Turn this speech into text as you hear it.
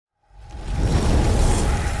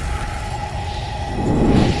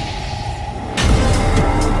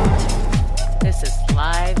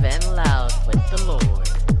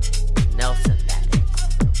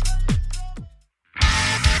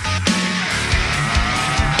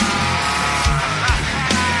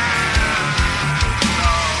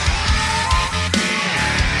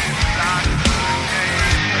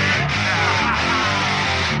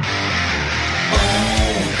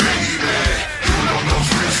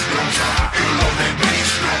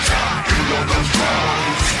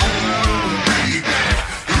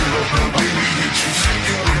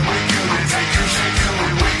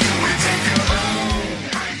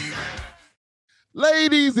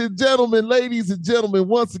ladies and gentlemen,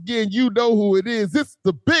 once again, you know who it is. It's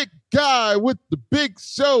the big guy with the big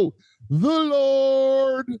show, the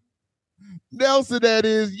Lord Nelson, that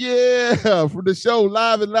is, yeah, from the show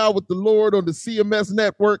Live and Loud with the Lord on the CMS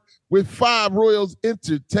network with Five Royals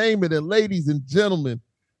Entertainment. And ladies and gentlemen,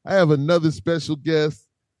 I have another special guest.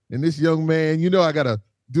 And this young man, you know, I got to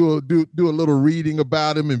do a little reading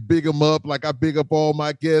about him and big him up like I big up all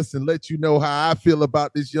my guests and let you know how I feel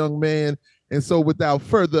about this young man. And so without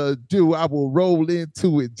further ado, I will roll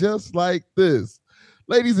into it just like this.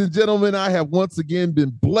 Ladies and gentlemen, I have once again been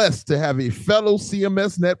blessed to have a fellow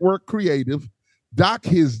CMS Network creative dock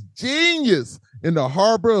his genius in the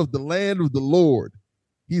harbor of the land of the Lord.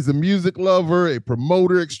 He's a music lover, a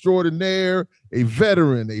promoter extraordinaire, a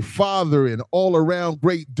veteran, a father, and all-around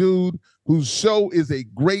great dude whose show is a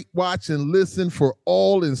great watch and listen for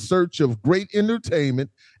all in search of great entertainment,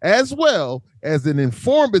 as well as an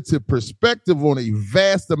informative perspective on a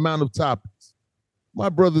vast amount of topics. My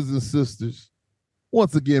brothers and sisters,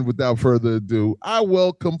 once again, without further ado, I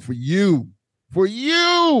welcome for you,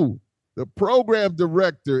 the program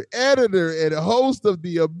director, editor, and host of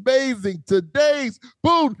the amazing Today's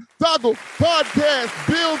Boondoggle podcast,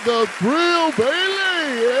 Bill the Thrill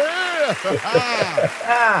Bailey. Yeah.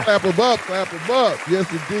 Clap him up, clap him up.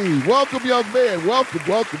 Yes, indeed. Welcome, young man. Welcome.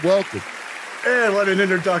 Man, what an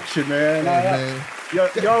introduction, man. Hey, man.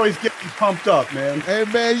 You always get me pumped up, man. Hey,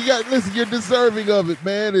 man, listen, you're deserving of it,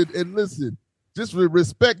 man. And listen, just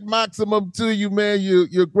respect maximum to you, man.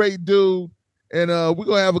 You're a great dude. And we're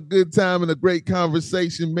going to have a good time and a great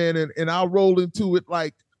conversation, man. And I'll roll into it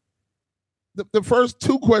like the first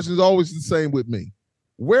two questions are always the same with me.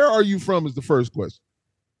 Where are you from is the first question.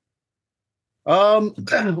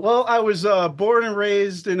 Well, I was born and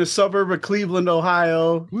raised in a suburb of Cleveland,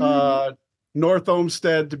 Ohio, North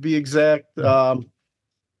Olmsted to be exact. Yeah,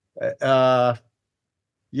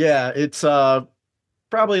 it's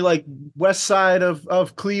probably like west side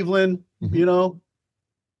of Cleveland, you know.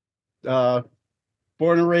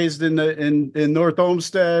 Born and raised in North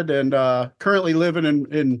Olmsted, and currently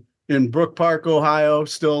living in Brook Park, Ohio,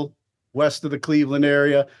 still west of the Cleveland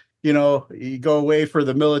area. You know, you go away for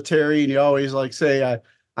the military, and you always like say,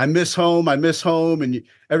 "I miss home, and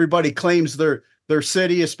everybody claims their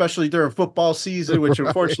city, especially during football season, which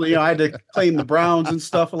unfortunately, you know, I had to claim the Browns and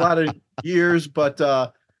stuff a lot of years. But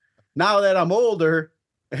now that I'm older,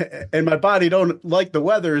 and my body don't like the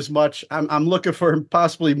weather as much, I'm looking for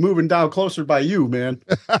possibly moving down closer by you, man.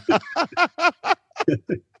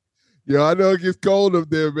 Yeah, I know it gets cold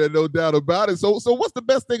up there, man. No doubt about it. So what's the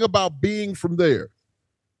best thing about being from there?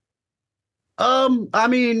 I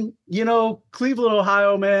mean, you know, Cleveland,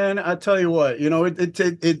 Ohio, man. I tell you what, you know,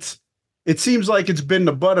 it seems like it's been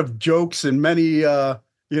the butt of jokes and many, you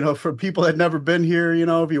know, for people that never been here. You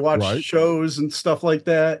know, if you watch shows and stuff like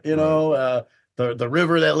that, you know. The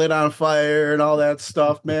river that lit on fire and all that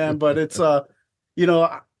stuff, man. But it's you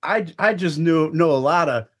know, I just know a lot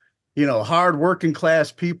of, you know, hard working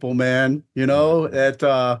class people, man, you know,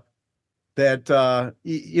 that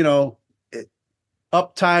you know,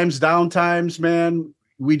 up times, down times, man.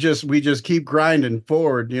 We just keep grinding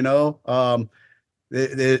forward, you know.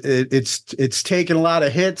 It's taken a lot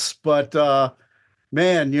of hits, but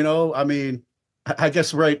man, you know, I mean, I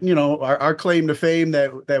guess, right, you know, our claim to fame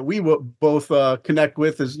that we will both connect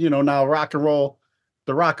with is, you know, now the Rock and Roll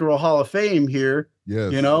Hall of Fame here,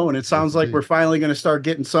 yes, you know, and it sounds like we're finally going to start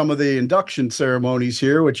getting some of the induction ceremonies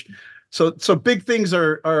here, which so big things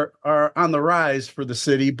are on the rise for the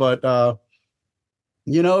city, but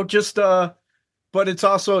you know, just but it's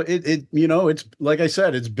also it you know, it's like I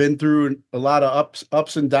said, it's been through a lot of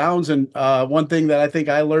ups and downs, and one thing that I think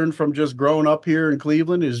I learned from just growing up here in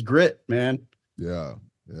Cleveland is grit, man. Yeah,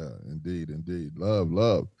 indeed.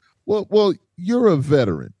 Love. Well, you're a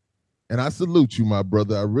veteran, and I salute you, my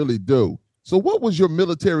brother. I really do. So what was your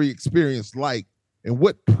military experience like, and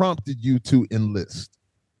what prompted you to enlist?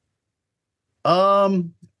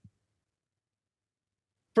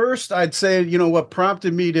 First, I'd say, you know, what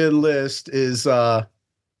prompted me to enlist is,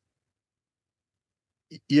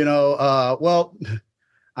 you know, well,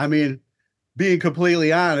 I mean, being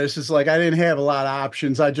completely honest, it's like I didn't have a lot of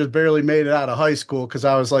options. I just barely made it out of high school because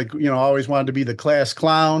I was like, you know, I always wanted to be the class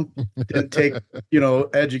clown. Didn't take, you know,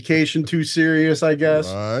 education too serious, I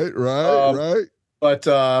guess. Right. But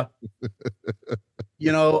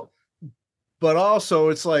you know, but also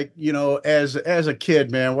it's like, you know, as a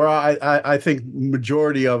kid, man, where I think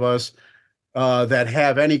majority of us that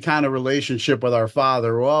have any kind of relationship with our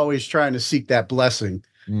father, we're always trying to seek that blessing,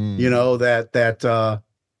 you know, that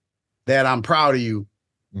I'm proud of you,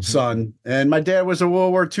 son. And my dad was a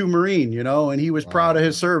World War II Marine, and he was proud of Wow.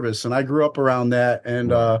 his service. And I grew up around that.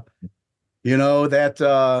 And, Right.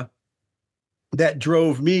 that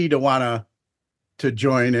drove me to want to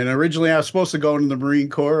join. And originally I was supposed to go into the Marine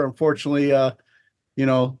Corps. Unfortunately, you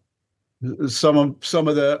know, some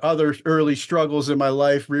of the other early struggles in my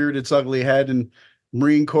life reared its ugly head, and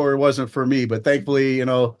Marine Corps wasn't for me. But thankfully,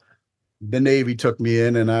 the Navy took me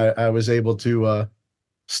in, and I was able to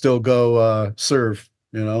still go serve.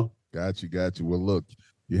 Got you. Well, look,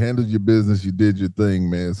 you handled your business, you did your thing,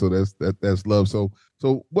 man. So that's love. So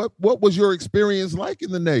what was your experience like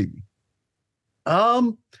in the Navy?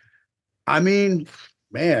 I mean,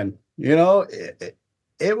 man,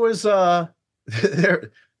 it was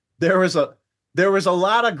there there was a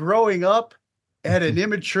lot of growing up at an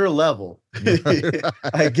immature level.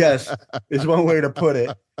 I guess is one way to put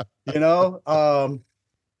it. I'm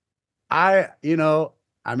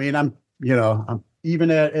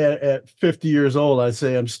even at 50 years old, I'd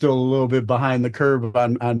say I'm still a little bit behind the curve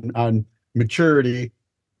on maturity.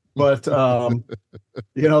 But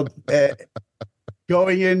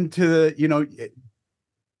going into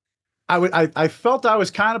I felt I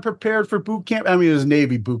was kind of prepared for boot camp. I mean, it was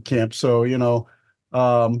Navy boot camp, so it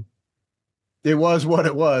was what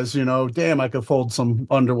it was. Damn, I could fold some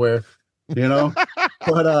underwear.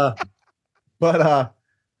 But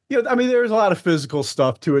I mean, there was a lot of physical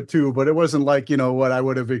stuff to it too, but it wasn't like what I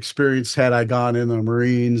would have experienced had I gone in the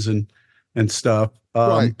Marines and stuff.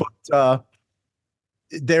 Right. But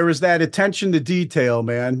there was that attention to detail,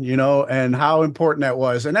 man, and how important that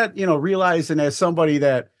was. And that, realizing as somebody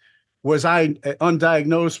that was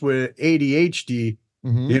undiagnosed with ADHD,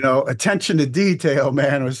 attention to detail,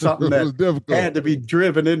 man, was something that had to be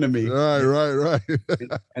driven into me. Right.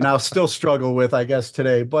 And I'll still struggle with, I guess,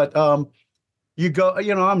 today. But you go,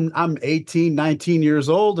 I'm 18, 19 years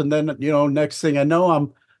old. And then, next thing I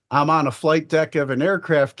know, I'm on a flight deck of an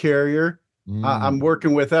aircraft carrier. I'm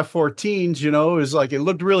working with F-14s, is like, it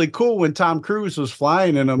looked really cool when Tom Cruise was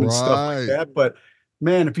flying in them and stuff like that. But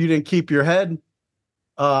man, if you didn't keep your head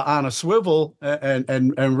on a swivel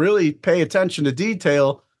and really pay attention to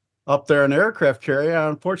detail up there in the aircraft carrier,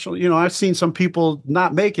 unfortunately, I've seen some people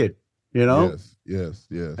not make it, Yes.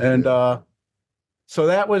 And so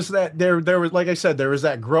that was that. There was, like I said, there was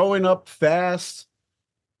that growing up fast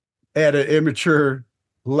at an immature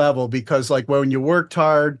level, because like when you worked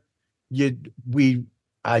hard,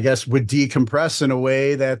 I guess would decompress in a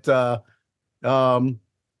way that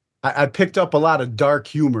I picked up a lot of dark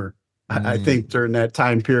humor. I think during that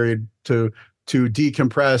time period to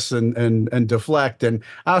decompress and deflect. And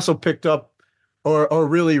I also picked up or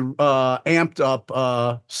really amped up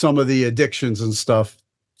some of the addictions and stuff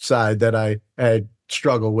side that I had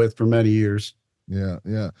struggled with for many years. Yeah.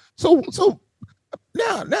 So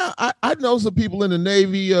now I know some people in the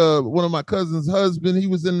Navy. One of my cousin's husband, he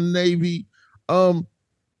was in the Navy.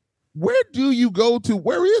 Where do you go to?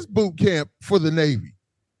 Where is boot camp for the Navy?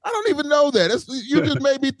 I don't even know that. You just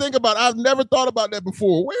made me think about it. I've never thought about that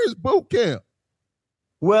before. Where is boot camp?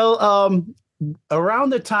 Well, around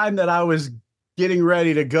the time that I was getting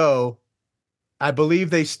ready to go, I believe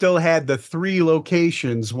they still had the 3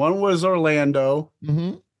 locations. One was Orlando.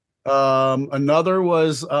 Another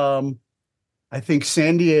was, I think,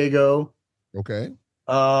 San Diego. Okay.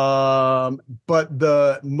 But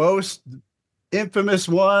the most infamous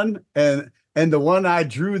one and the one I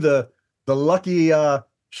drew the lucky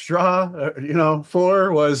straw,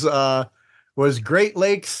 for was Great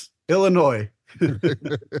Lakes, Illinois.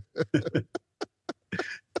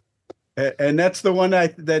 And that's the one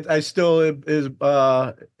that I still is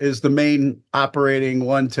the main operating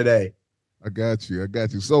one today. I got you.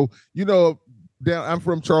 So, I'm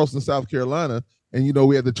from Charleston, South Carolina, and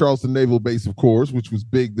we had the Charleston Naval Base, of course, which was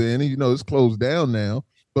big then. And it's closed down now,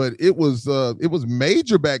 but it was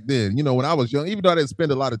major back then. When I was young, even though I didn't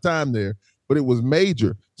spend a lot of time there, but it was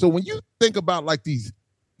major. So when you think about like these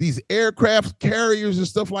aircraft carriers and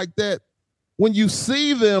stuff like that, when you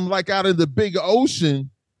see them like out in the big ocean,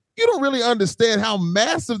 you don't really understand how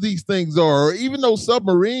massive these things are, or even those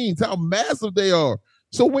submarines, how massive they are.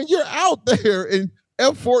 So when you're out there in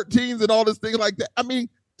F-14s and all this thing like that, I mean,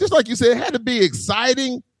 just like you said, it had to be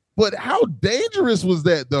exciting, but how dangerous was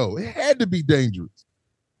that though? It had to be dangerous.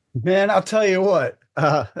 Man, I'll tell you what,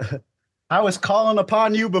 I was calling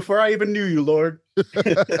upon you before I even knew you, Lord.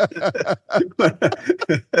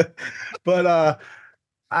 But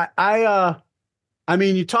I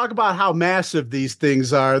mean, you talk about how massive these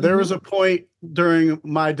things are. There was a point during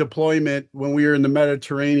my deployment when we were in the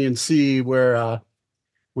Mediterranean Sea where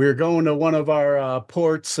we were going to one of our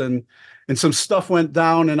ports, and some stuff went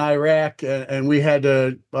down in Iraq, and we had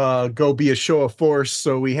to go be a show of force.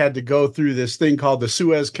 So we had to go through this thing called the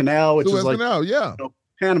Suez Canal, which is like Canal, yeah,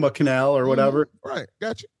 Panama Canal or whatever. Right,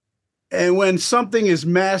 gotcha. And when something as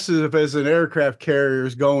massive as an aircraft carrier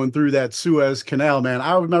is going through that Suez Canal, man,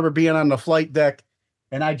 I remember being on the flight deck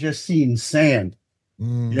and I just seen sand,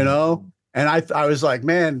 you know? And I was like,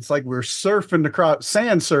 man, it's like we're surfing across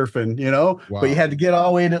sand surfing, you know, but you had to get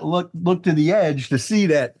all the way to look to the edge to see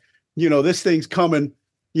that, you know, this thing's coming,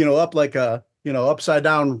 you know, up like a, you know, upside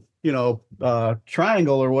down, you know,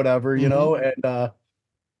 triangle or whatever, you know, and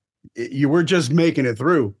you were just making it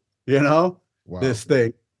through, you know, this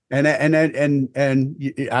thing. And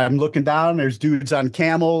I'm looking down, there's dudes on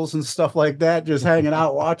camels and stuff like that, just hanging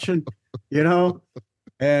out watching, you know,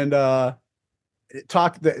 and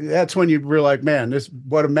that's when you were like, man,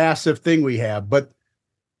 what a massive thing we have. But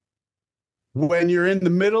when you're in the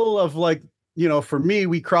middle of, like, you know, for me,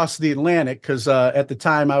 we crossed the Atlantic because at the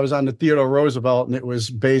time I was on the Theodore Roosevelt and it was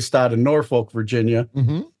based out of Norfolk, Virginia.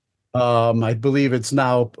 I believe it's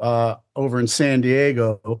now over in San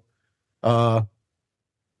Diego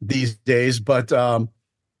these days, but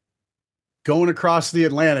going across the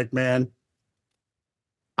Atlantic, man,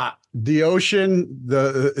 the ocean,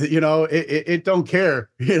 you know, it don't care,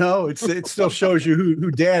 you know, it still shows you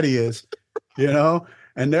who daddy is, you know.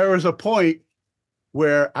 And there was a point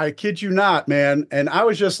where, I kid you not, man, and I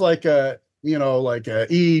was just like a E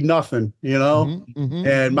nothing, you know,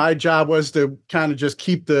 and my job was to kind of just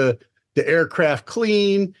keep the aircraft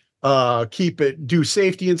clean, do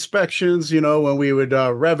safety inspections, you know, when we would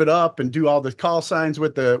rev it up and do all the call signs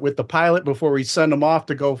with the pilot before we send them off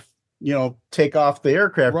to go, you know, take off the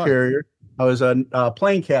aircraft carrier. I was a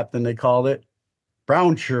plane captain, they called it,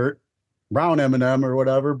 brown M&M or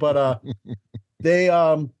whatever. But they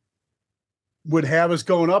would have us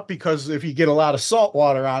going up because if you get a lot of salt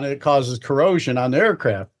water on it, it causes corrosion on the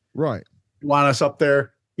aircraft. Right. You want us up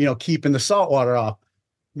there, you know, keeping the salt water off.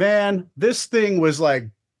 Man, this thing was like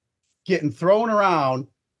getting thrown around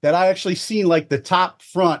that I actually seen like the top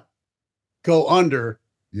front go under.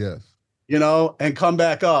 Yes. You know, and come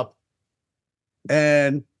back up.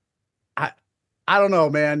 And I don't know,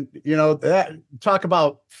 man, you know, that talk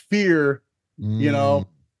about fear, you know,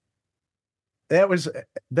 that was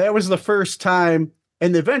the first time.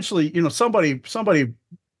 And eventually, you know, somebody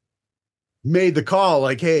made the call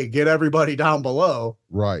like, hey, get everybody down below.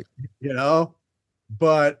 Right. You know,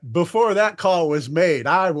 but before that call was made,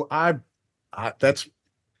 I that's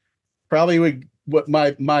probably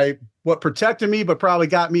what protected me, but probably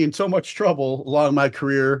got me in so much trouble along my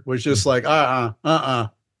career was just like, I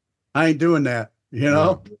ain't doing that. You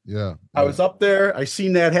know? Yeah. I was up there. I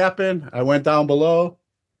seen that happen. I went down below.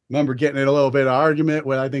 Remember getting in a little bit of argument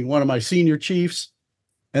with, I think, one of my senior chiefs.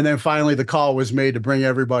 And then finally the call was made to bring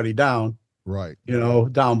everybody down. Right. You know,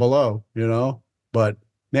 down below, you know, but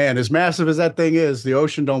man, as massive as that thing is, the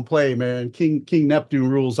ocean don't play, man. King Neptune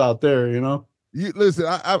rules out there, you know? Listen,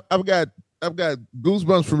 I've got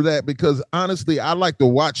goosebumps from that because honestly, I like to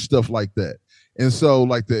watch stuff like that. And so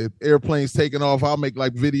like the airplanes taking off, I'll make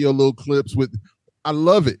like video little clips I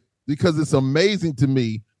love it because it's amazing to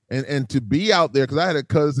me. And to be out there, because I had a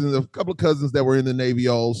couple of cousins that were in the Navy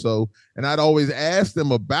also, and I'd always ask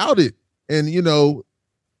them about it. And, you know,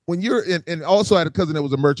 when you're in, and also I had a cousin that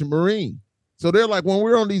was a merchant marine. So they're like, when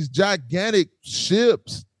we're on these gigantic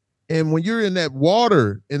ships and when you're in that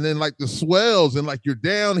water and then like the swells and like you're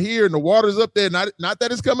down here and the water's up there, not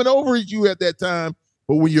that it's coming over you at that time,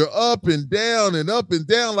 but when you're up and down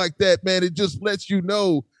like that, man, it just lets you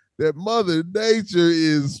know that Mother Nature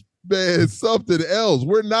is, man, something else.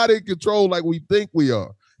 We're not in control like we think we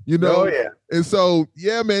are, you know? Oh, yeah. And so,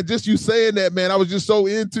 yeah, man, just you saying that, man, I was just so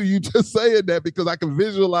into you just saying that because I can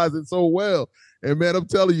visualize it so well. And, man, I'm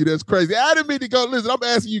telling you, that's crazy. I didn't mean to go, listen, I'm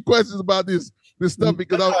asking you questions about this stuff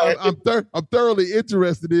because I'm thoroughly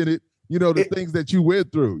interested in it, you know, the things that you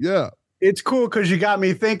went through. Yeah. It's cool because you got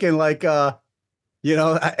me thinking like, you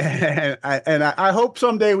know, I hope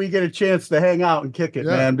someday we get a chance to hang out and kick it,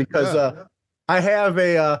 man, because I have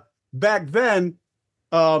back then,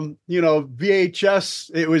 you know,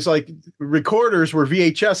 VHS, it was like recorders were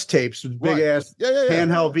VHS tapes, big ass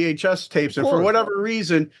handheld VHS tapes. And for whatever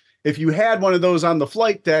reason, if you had one of those on the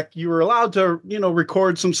flight deck, you were allowed to, you know,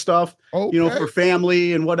 record some stuff, you know, for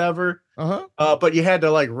family and whatever. But you had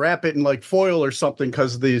to like wrap it in like foil or something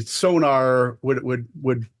because the sonar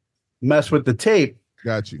would mess with the tape.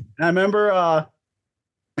 Got you. And I remember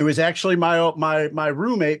it was actually my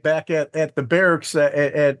roommate back at the barracks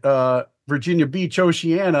at Virginia Beach,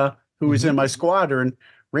 Oceana, who was in my squadron,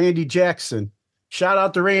 Randy Jackson. shout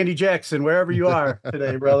out to Randy Jackson, wherever you are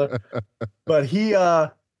today, brother. But he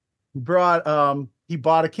brought he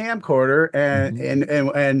bought a camcorder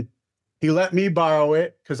and he let me borrow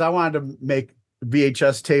it because I wanted to make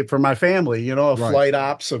VHS tape for my family, you know, flight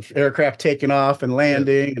ops of aircraft taking off and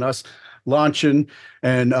landing and us launching.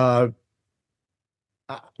 And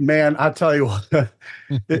man, I'll tell you what,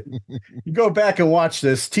 you go back and watch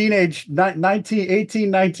this teenage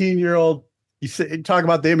 19-year-old, you talk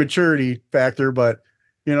about the immaturity factor, but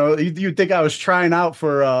you know, you'd think I was trying out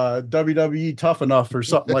for WWE Tough Enough or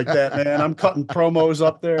something like that, man. I'm cutting promos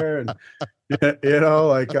up there and, you know,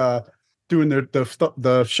 like doing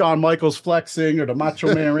the Shawn Michaels flexing or the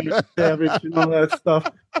Macho Man Randy Savage and all that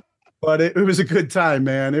stuff. But it was a good time,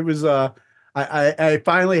 man. It was I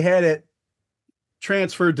finally had it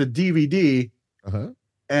transferred to DVD,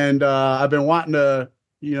 and I've been wanting to,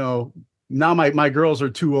 you know, now my girls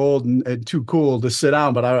are too old and too cool to sit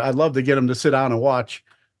down, but I'd love to get them to sit down and watch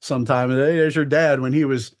sometime. And hey, there's your dad when he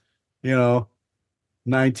was, you know,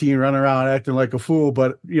 19, running around acting like a fool,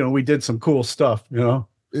 but you know, we did some cool stuff, you know.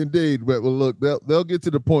 Indeed, but well, look, they'll get to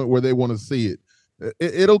the point where they want to see it.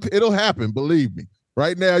 It'll happen, believe me.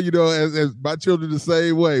 Right now, you know, as my children the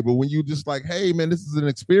same way. But when you just like, hey, man, this is an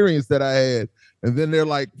experience that I had, and then they're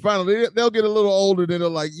like, finally, they'll get a little older, then they're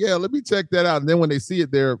like, yeah, let me check that out. And then when they see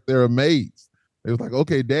it, they're amazed. It was like,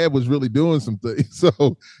 okay, Dad was really doing some things.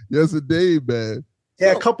 So yes, indeed, man.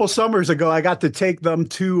 Yeah, a couple summers ago, I got to take them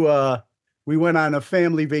to. We went on a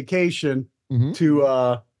family vacation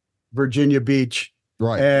to Virginia Beach.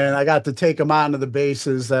 Right. And I got to take them onto the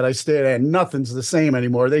bases that I stayed at. Nothing's the same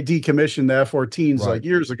anymore. They decommissioned the F-14s like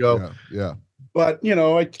years ago. Yeah. But, you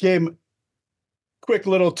know, I came quick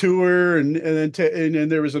little tour and then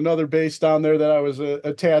there was another base down there that I was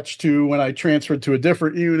attached to when I transferred to a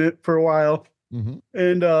different unit for a while. And,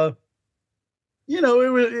 you know,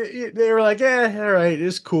 they were like, all right,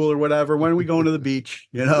 it's cool or whatever. When are we going to the beach?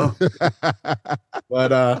 You know?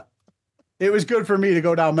 But, it was good for me to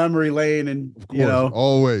go down memory lane and, of course, you know,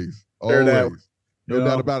 always, no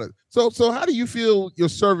doubt about it. So how do you feel your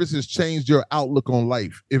service has changed your outlook on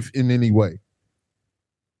life, if in any way?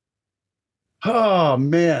 Oh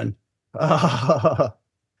man. I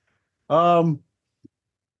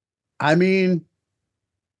mean,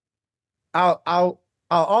 I'll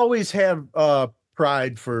always have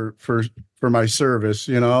pride for my service,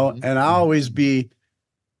 you know, and I'll always feel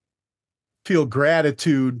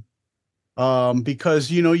gratitude because,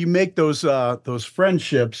 you know, you make those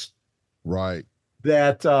friendships, right?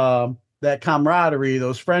 That camaraderie,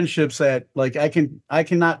 those friendships that like I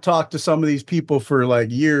cannot talk to some of these people for like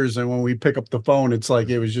years, and when we pick up the phone, it's like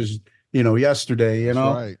it was just, you know, yesterday. You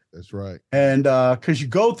know, that's right. And because you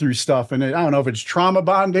go through stuff, and I don't know if it's trauma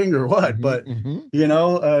bonding or what, but you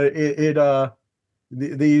know,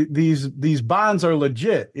 these bonds are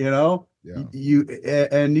legit. You know,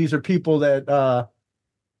 and these are people that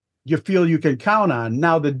you feel you can count on.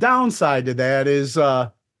 Now, the downside to that is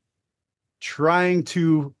trying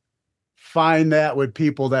to find that with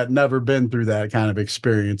people that never been through that kind of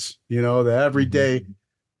experience, you know, the everyday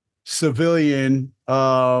civilian.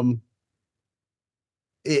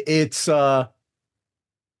 It's you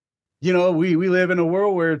know, we live in a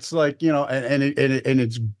world where it's like, you know, and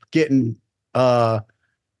it's getting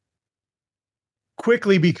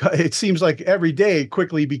quickly, because it seems like every day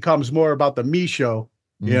quickly becomes more about the me show.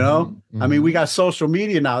 You know, I mean, we got social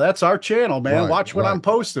media now. That's our channel, man. Watch what I'm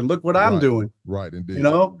posting. Look what I'm doing. Right. Indeed. You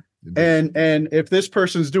know, and if this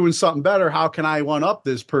person's doing something better, how can I one up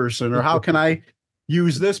this person, or how can I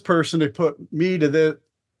use this person to put me to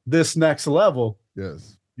this next level?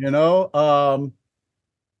 Yes. You know,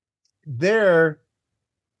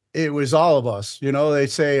 it was all of us. You know, they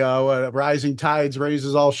say rising tides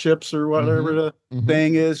raises all ships, or whatever the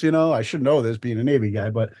thing is. You know, I should know this being a Navy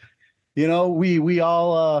guy, but you know, we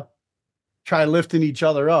all try lifting each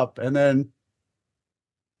other up. And then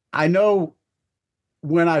I know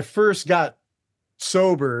when I first got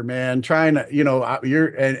sober, man, trying to, you know,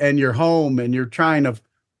 you're home and you're trying to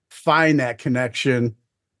find that connection.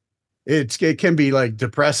 It can be like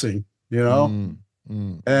depressing, you know?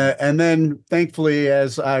 And then thankfully,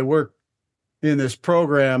 as I work in this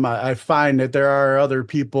program, I find that there are other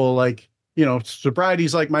people, like, you know,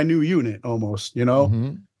 sobriety's like my new unit almost, you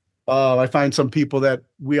know? I find some people that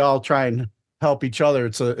we all try and help each other.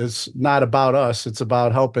 It's not about us. It's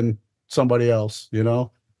about helping somebody else, you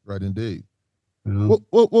know? Right. Indeed. Well,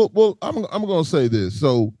 I'm going to say this.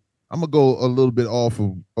 So I'm going to go a little bit off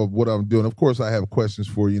of what I'm doing. Of course, I have questions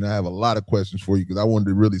for you, and I have a lot of questions for you because I wanted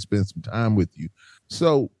to really spend some time with you.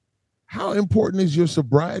 So how important is your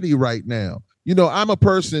sobriety right now? You know, I'm a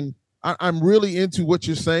person, I'm really into what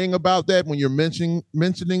you're saying about that when you're mentioning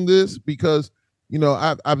this, because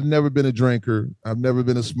I've never been a drinker, I've never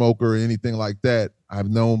been a smoker or anything like that. I've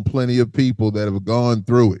known plenty of people that have gone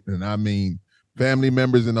through it, and I mean family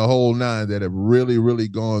members in the whole nine that have really, really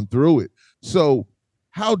gone through it. So,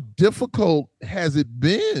 how difficult has it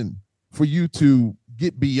been for you to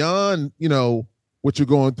get beyond, what you're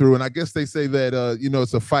going through? And I guess they say that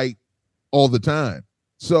it's a fight all the time.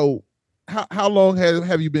 So, how long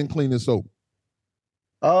have you been clean and sober?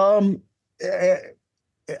 Um, eh,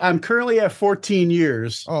 I'm currently at 14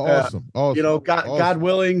 years. Oh, awesome, awesome, God, awesome. God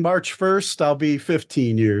willing, March 1st, I'll be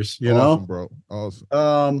 15 years. Awesome, bro.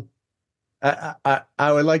 Awesome. I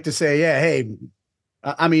would like to say, yeah, hey,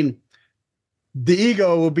 I mean, the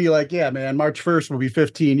ego will be like, yeah, man, March 1st will be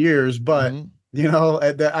 15 years, but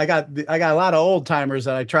I got a lot of old timers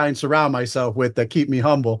that I try and surround myself with that keep me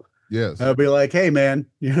humble. Yes. I'll be like, hey, man,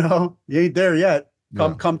 you ain't there yet.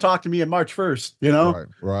 Come talk to me on March 1st,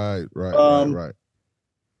 Right.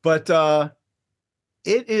 But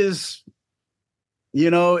it is,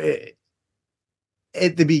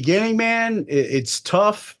 at the beginning, man, it's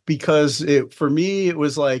tough because for me, it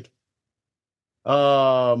was like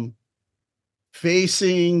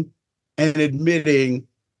facing and admitting,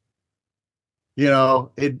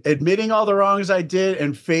 admitting all the wrongs I did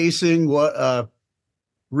and facing what a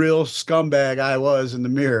real scumbag I was in the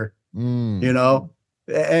mirror, and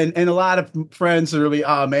a lot of friends are really,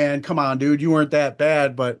 oh man, come on, dude, you weren't that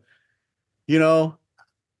bad. But, yeah,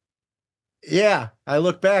 I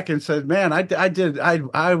look back and said, man,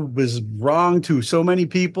 I was wrong to so many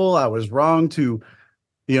people. I was wrong to,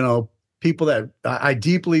 people that I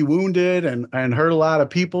deeply wounded and hurt a lot of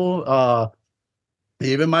people.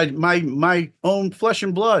 Even my own flesh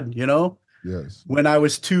and blood, Yes. when I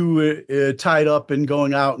was too tied up and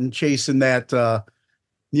going out and chasing that, the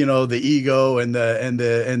ego and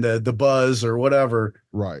the buzz or whatever,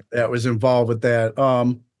 right, that was involved with that.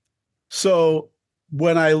 So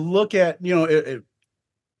when I look at,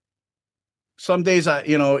 some days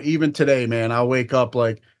even today, man, I'll wake up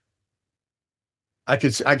like I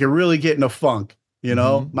could really get in a funk.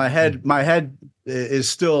 My head is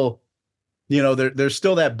still, there's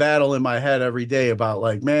still that battle in my head every day about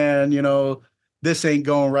like, man, this ain't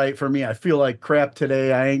going right for me. I feel like crap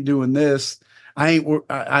today. I ain't doing this.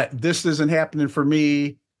 This isn't happening for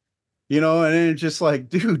me, and it's just like,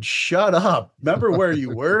 dude, shut up. Remember where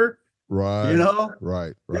you were? Right.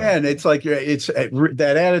 Right. Man, it's like, it's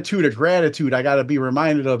that attitude of gratitude I got to be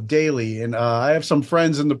reminded of daily. And I have some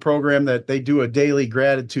friends in the program that they do a daily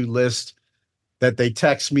gratitude list that they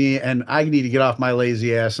text me, and I need to get off my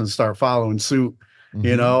lazy ass and start following suit.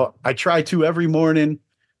 I try to every morning,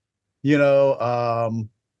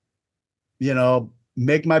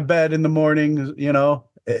 make my bed in the morning.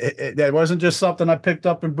 That wasn't just something I picked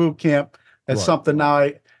up in boot camp. That's something now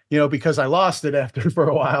because I lost it after for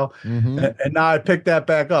a while, and now I picked that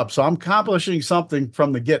back up. So I'm accomplishing something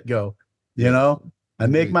from the get-go. I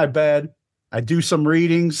make my bed, I do some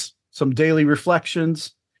readings, some daily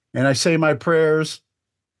reflections, and I say my prayers.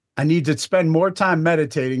 I need to spend more time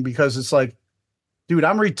meditating because it's like, dude,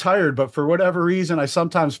 I'm retired, but for whatever reason, I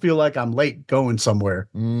sometimes feel like I'm late going somewhere.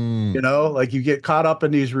 Like you get caught up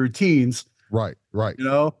in these routines. Right.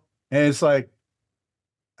 And it's like,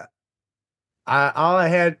 all I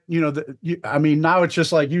had, now it's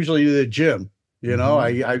just like usually the gym,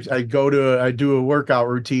 I do a workout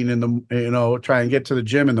routine in the, try and get to the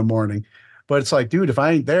gym in the morning, but it's like, dude, if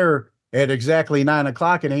I ain't there at exactly 9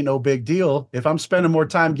 o'clock, it ain't no big deal. If I'm spending more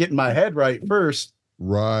time getting my head right first,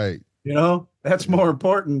 right. That's more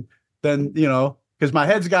important than, because my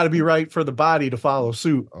head's got to be right for the body to follow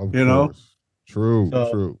suit, of course.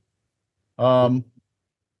 True.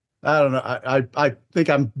 I don't know. I think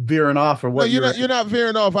I'm veering off or what. No, you're not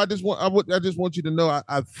veering off. I just want you to know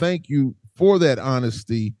I thank you for that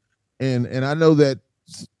honesty, and I know that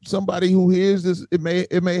somebody who hears this, it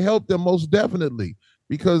may help them most definitely,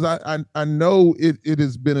 because I know it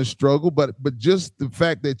has been a struggle, but just the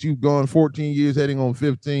fact that you've gone 14 years heading on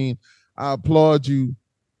 15, I applaud you.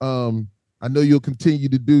 I know you'll continue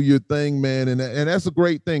to do your thing, man, and that's a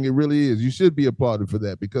great thing. It really is. You should be applauded for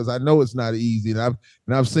that, because I know it's not easy, and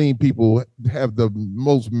I've seen people have the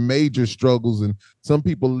most major struggles, and some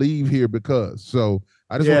people leave here because. So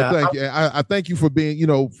I just want to thank you. I thank you for being,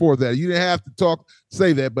 for that. You didn't have to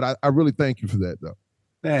say that, but I really thank you for that, though.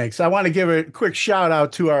 Thanks. I want to give a quick shout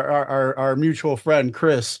out to our mutual friend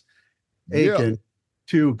Chris Aiken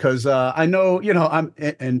too, because I know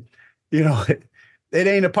it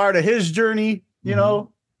ain't a part of his journey,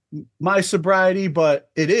 my sobriety, but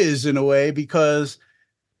it is in a way, because,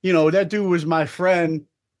 that dude was my friend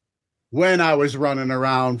when I was running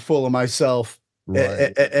around full of myself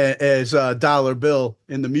Right. as Dollar Bill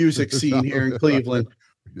in the music scene here in Cleveland.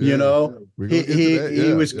 You Yeah. know, We're gonna get to that. he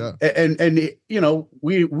Yeah, was, yeah. you know,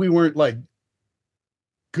 we weren't like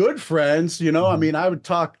good friends, you know. I Mhm. mean, I would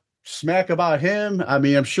talk smack about him. I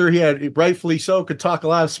mean, I'm sure he had, rightfully so, could talk a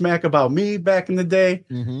lot of smack about me back in the day.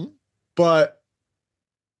 Mhm. But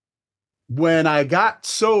when I got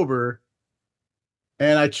sober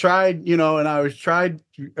and I tried, you know, and I was tried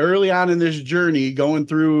early on in this journey going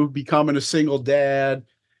through becoming a single dad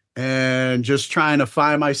and just trying to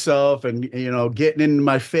find myself and, you know, getting into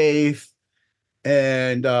my faith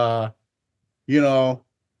and, you know,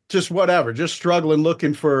 just whatever, just struggling,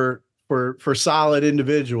 looking for solid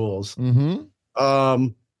individuals. Mhm.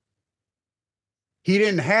 Um, he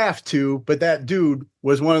didn't have to, but that dude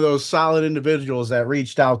was one of those solid individuals that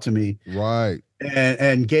reached out to me Right.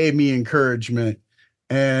 and gave me encouragement.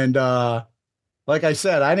 And like I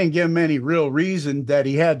said, I didn't give him any real reason that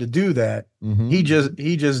he had to do that. Mhm. He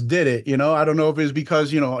just did it. You know, I don't know if it's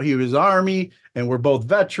because, you know, he was Army and we're both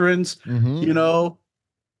veterans, Mhm. you know,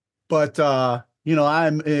 but you know,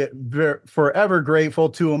 I'm forever grateful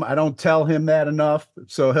to him. I don't tell him that enough,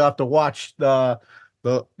 so he'll have to watch the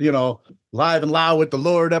you know, Live and Loud with the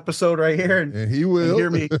Lord episode right here And he and will. hear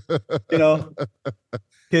me, you know,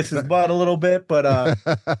 kiss his butt a little bit. But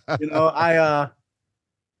you know,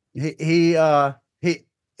 he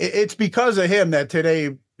it's because of him that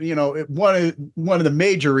today, you know, one of the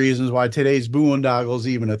major reasons why today's Boondoggle is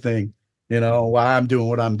even a thing. You know, why I'm doing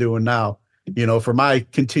what I'm doing now. You know, for my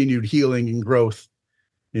continued healing and growth.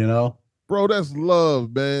 You know. Bro, that's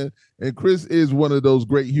love, man. And Chris is one of those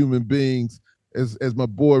great human beings, as my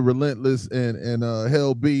boy Relentless and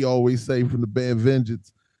Hell B always say from the band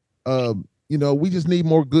Vengeance. You know, we just need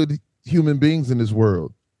more good human beings in this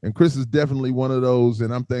world. And Chris is definitely one of those,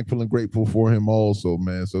 and I'm thankful and grateful for him also,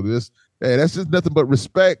 man. So hey, that's just nothing but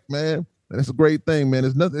respect, man. And that's a great thing, man.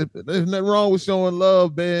 There's nothing wrong with showing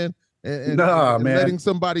love, man, Nah, and man. letting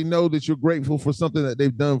somebody know that you're grateful for something that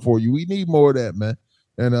they've done for you. We need more of that, man.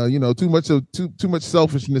 And you know, too much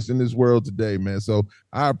selfishness in this world today, man. So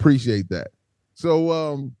I appreciate that.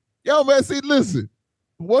 So yo, man, see, listen.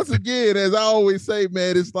 Once again, as I always say,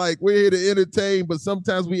 man, it's like we're here to entertain, but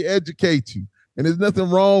sometimes we educate you. And there's nothing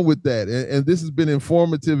wrong with that. And this has been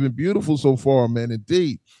informative and beautiful so far, man,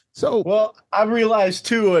 indeed. So, Well, I realized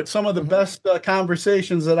too at some of the best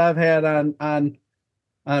conversations that I've had on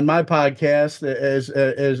my podcast, as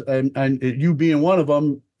and you being one of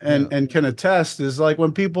them, yeah, and can attest, is like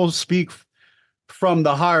when people speak from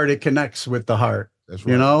the heart, it connects with the heart, that's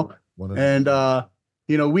you right. know. 100%. And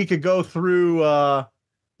you know, we could go through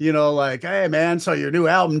you know, like, hey man, so your new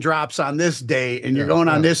album drops on this date and you're Yeah, going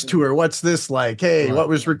on yeah. this tour. What's this like? Hey, Right. what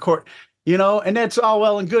was record? You know, and that's all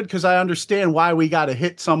well and good because I understand why we got to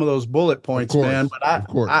hit some of those bullet Of points, man. course. But Of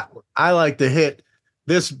course. I like to hit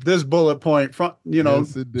this bullet point front, you know,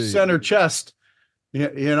 Yes, indeed. center chest, you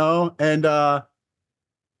know, and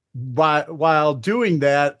while doing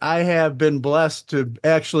that, I have been blessed to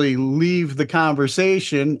actually leave the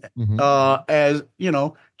conversation Mm-hmm. as, you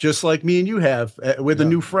know, just like me and you have with a Yeah.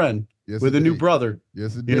 new friend, Yes, with a new indeed. brother,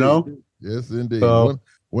 Yes, you indeed. know? Yes, indeed. So,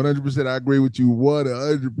 100%. I agree with you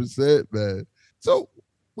 100%, man. So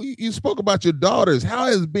you spoke about your daughters. How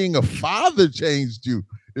has being a father changed you,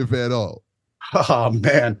 if at all? oh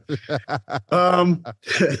man. Um,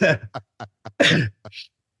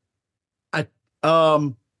 I,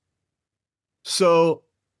 so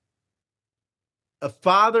a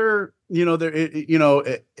father, you know, you know,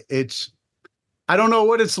 it's, I don't know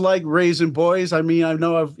what it's like raising boys. I mean, I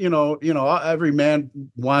know you know, every man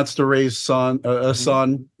wants to raise a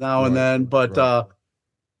son now and Right. then, but Right.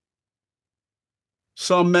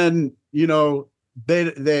 some men, you know,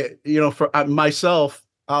 they, you know, for myself,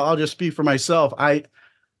 I'll just speak for myself. I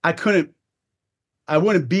couldn't, I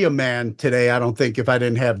wouldn't be a man today. I don't think if I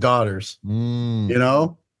didn't have daughters, you Mm,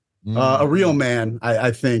 know, a mm, real man.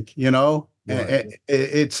 I think, you know, right.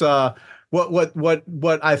 it's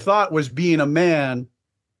what I thought was being a man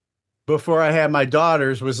before I had my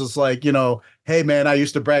daughters was just like, you know, hey man, I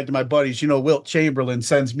used to brag to my buddies, you know, Wilt Chamberlain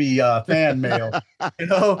sends me fan mail, you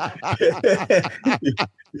know.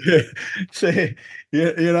 Say,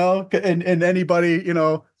 you know, and anybody, you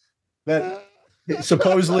know, that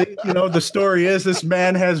supposedly, you know, the story is this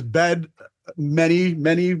man has bed many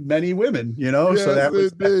women, you know. So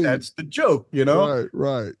Yes, indeed. that's the joke, you know. Right,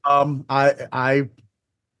 right, I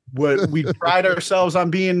what we pride ourselves on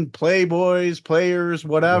being playboys, players,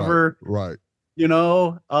 right, whatever, right. you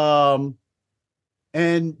know.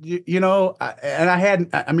 And I hadn't.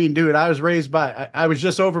 I mean, dude, I was raised by. I was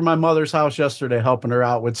just over my mother's house yesterday, helping her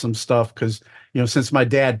out with some stuff because since my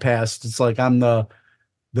dad passed, it's like I'm the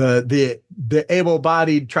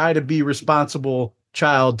able-bodied, try to be responsible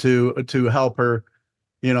child to help her.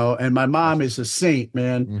 And my mom is a saint,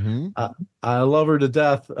 man. Mm-hmm. I love her to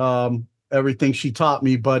death. Everything she taught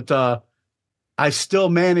me, but I still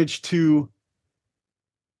managed to.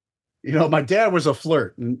 My dad was a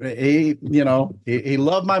flirt, and he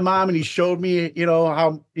loved my mom, and he showed me,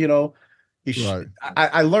 how, Right.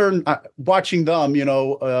 I learned watching them,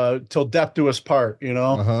 till death do us part,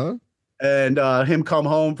 Uh-huh. and him come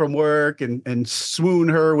home from work and swoon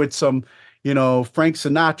her with some, Frank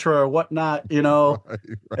Sinatra or whatnot, Right,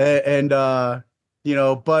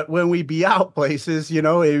 right. but when we be out places, it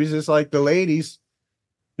was just like the ladies,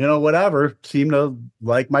 whatever, seem to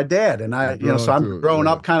like my dad. And You're so drawn I'm to it. growing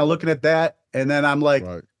Yeah. up kind of looking at that. And then I'm like,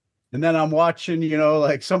 Right. and then I'm watching,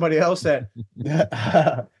 like somebody else that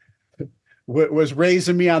was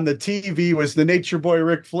raising me on the TV was the Nature Boy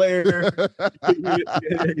Ric Flair,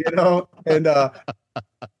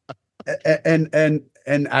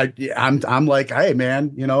 and I'm like, hey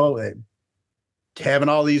man, having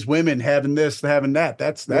all these women, having this, having that,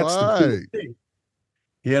 that's the cool Right. thing,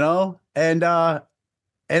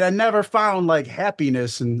 and I never found like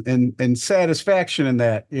happiness and satisfaction in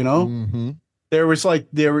that, Mm-hmm. there was like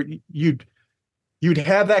you'd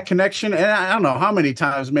have that connection. And I don't know how many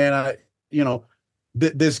times, man,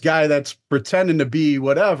 this guy that's pretending to be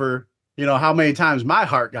whatever, how many times my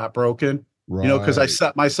heart got broken, because I Right.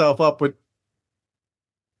 set myself up with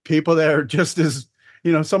people that are just as,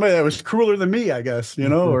 somebody that was crueler than me, I guess,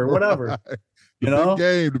 or whatever, Right. you know?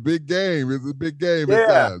 The big game is a big game at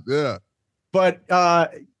Yeah. times. Yeah. But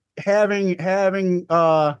having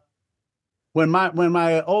when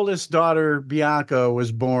my oldest daughter Bianca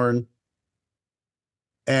was born,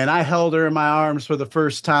 and I held her in my arms for the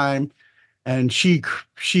first time, and she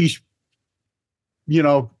you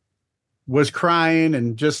know was crying,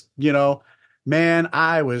 and just man,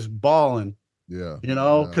 I was bawling, Yeah.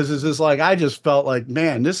 Yeah. because it's just like I just felt like,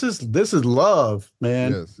 man, this is love,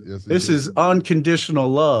 man. Yes. Yes, This indeed. is unconditional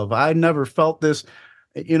love. I never felt this,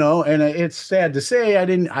 and it's sad to say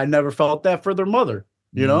I never felt that for their mother,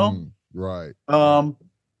 Right. um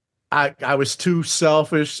I was too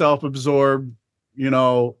selfish, self-absorbed,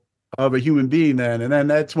 of a human being then. And then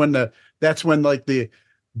that's when like the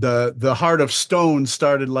heart of stone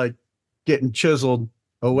started like getting chiseled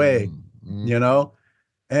away, Mm-hmm. you know?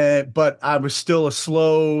 And but I was still a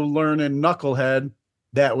slow learning knucklehead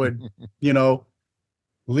that would, you know,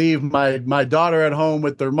 leave my daughter at home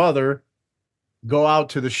with their mother, go out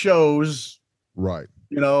to the shows, Right.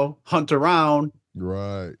 hunt around,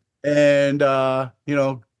 Right. and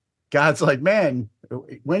God's like, man,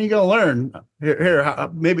 when are you gonna learn? Here,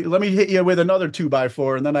 maybe let me hit you with another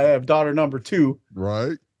 2x4, and then I have daughter number 2.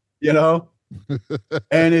 Right. You know,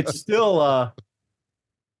 and it's still,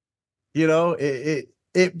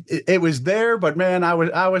 it was there, but man, I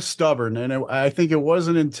was stubborn, and I think it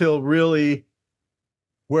wasn't until really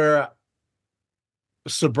where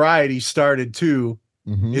sobriety started too,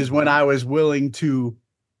 Mm-hmm. is when I was willing to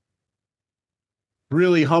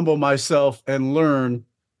really humble myself and learn.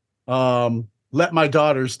 Let my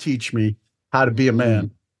daughters teach me how to be a man.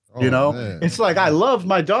 Oh man. It's like I love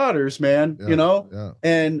my daughters, man. Yeah. Yeah.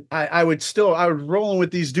 And I was rolling with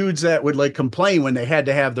these dudes that would like complain when they had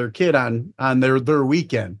to have their kid on their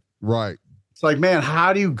weekend. Right. It's like, man,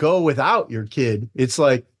 how do you go without your kid? It's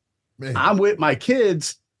like, Man. I'm with my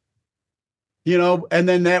kids, and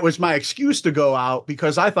then that was my excuse to go out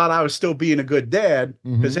because I thought I was still being a good dad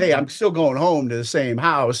because, hey, I'm still going home to the same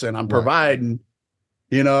house and I'm providing,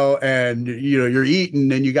 and, you're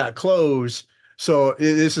eating and you got clothes. So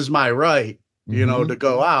this is my right, to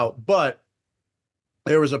go out. But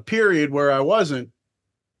there was a period where I wasn't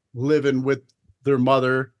living with their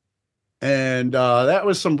mother. And that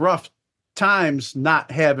was some rough times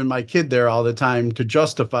not having my kid there all the time to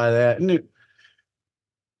justify that. And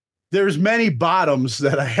there's many bottoms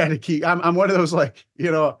that I had to keep. I'm one of those, like,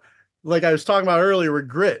 like I was talking about earlier with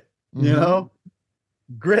grit,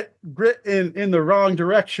 grit in the wrong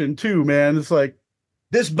direction too, man. It's like,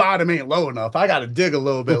 this bottom ain't low enough. I got to dig a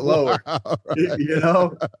little bit lower,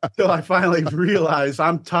 till I finally realize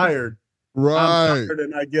I'm tired. Right. I'm tired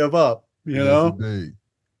and I give up, Yes, indeed.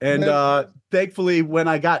 And thankfully, when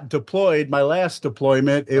I got deployed, my last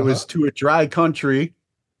deployment, it was to a dry country.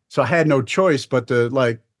 So I had no choice but to,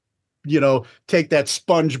 like, take that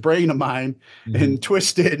sponge brain of mine and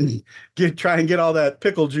twist it and try and get all that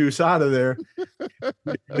pickle juice out of there,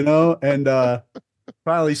 and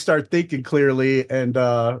finally start thinking clearly and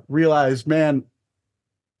realize, man,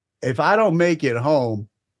 if I don't make it home,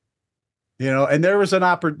 and there was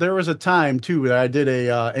there was a time too that I did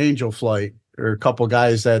a angel flight, or a couple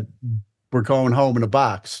guys that were going home in a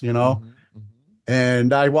box,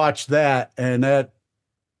 and I watched that, and that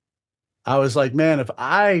I was like, man, if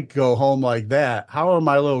I go home like that, how are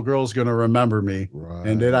my little girls going to remember me? Right.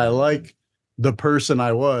 And did I like the person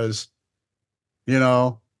I was?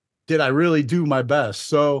 Did I really do my best?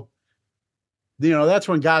 So, that's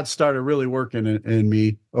when God started really working in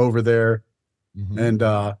me over there. And,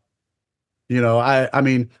 I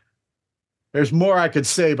mean, there's more I could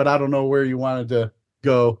say, but I don't know where you wanted to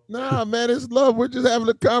go. Nah, man, it's love. We're just having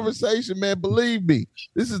a conversation, man. Believe me,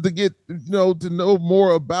 this is to get to know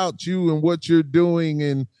more about you and what you're doing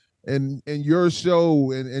and your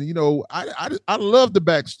show and I love the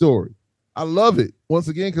backstory. I love it once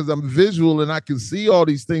again because I'm visual and I can see all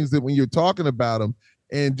these things that when you're talking about them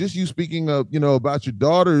and just you speaking of about your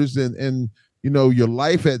daughters and your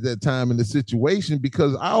life at that time and the situation,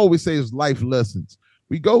 because I always say it's life lessons.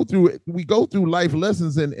 We go through life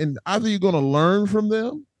lessons and either you're going to learn from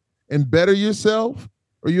them and better yourself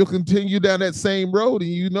or you'll continue down that same road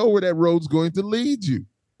and you know where that road's going to lead you.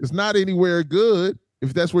 It's not anywhere good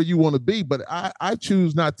if that's where you want to be, but I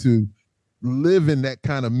choose not to live in that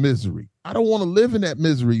kind of misery. I don't want to live in that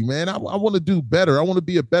misery, man. I want to do better. I want to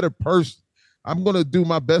be a better person. I'm going to do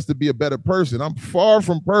my best to be a better person. I'm far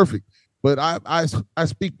from perfect, but I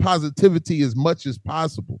speak positivity as much as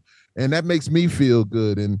possible. And that makes me feel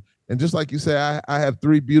good. And just like you say, I have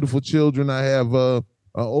 3 beautiful children. I have an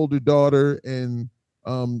older daughter and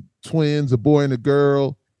twins, a boy and a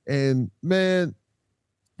girl. And man,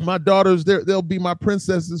 my daughters, they'll be my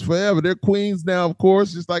princesses forever. They're queens now, of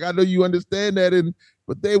course, just like I know you understand that.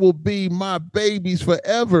 But they will be my babies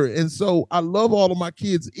forever. And so I love all of my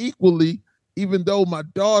kids equally, even though my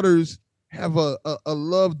daughters have a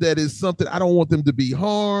love that is something. I don't want them to be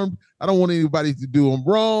harmed. I don't want anybody to do them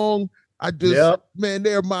wrong. I just, man,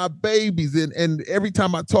 they're my babies. And every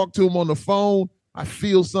time I talk to them on the phone, I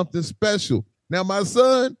feel something special. Now, my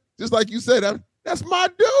son, just like you said, that's my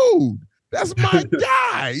dude. That's my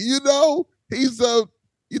guy. He's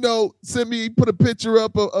sent me, put a picture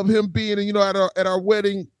up of him being, at our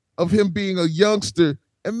wedding of him being a youngster.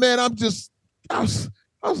 And man, I was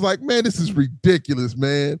like, man, this is ridiculous,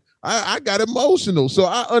 man. I got emotional. So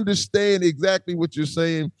I understand exactly what you're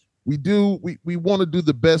saying. We want to do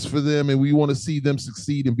the best for them and we want to see them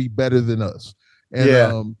succeed and be better than us.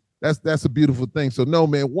 And that's a beautiful thing. So no,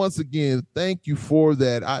 man, once again, thank you for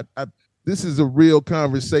that. This is a real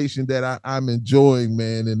conversation that I'm enjoying,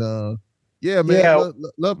 man. And yeah, man, Yeah.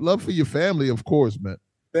 love for your family, of course, man.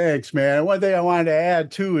 Thanks, man. One thing I wanted to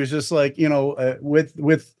add too is just like,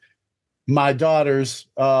 with my daughters,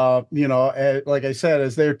 like I said,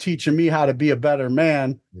 as they're teaching me how to be a better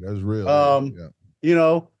man. Yeah, that's real.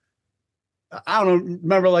 I don't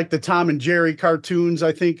remember like the Tom and Jerry cartoons.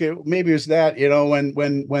 I think maybe it was that,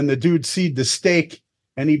 when the dude seed the steak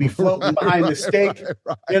and he'd be floating behind the steak,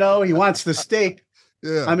 right. He wants the steak.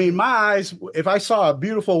 Yeah. I mean, my eyes, if I saw a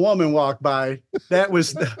beautiful woman walk by,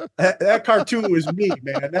 that cartoon was me,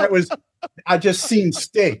 man. I just seen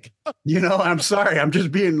steak, I'm sorry. I'm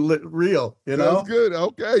just being real, That's good.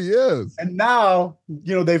 Okay. Yes. And now,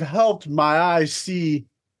 they've helped my eyes see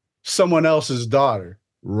someone else's daughter.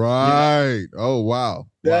 Right. Oh, wow.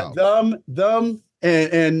 That them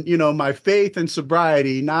and my faith and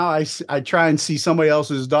sobriety. Now I try and see somebody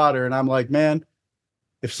else's daughter and I'm like, man,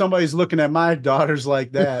 if somebody's looking at my daughters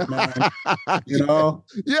like that, man,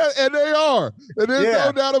 Yeah, and they are. And there's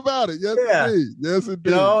no doubt about it. Yes, indeed. Yes,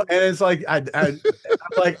 indeed. And it's like, I'm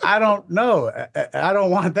like, I don't know. I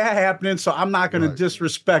don't want that happening. So I'm not going to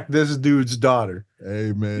disrespect this dude's daughter.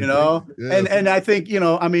 Amen. Yes. And I think,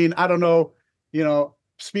 I mean, I don't know,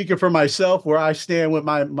 speaking for myself, where I stand with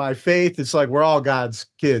my faith, it's like we're all God's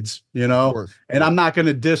kids, and I'm not going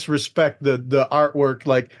to disrespect the artwork.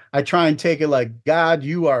 Like I try and take it like, God,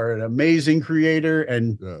 you are an amazing creator,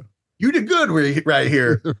 and you did good right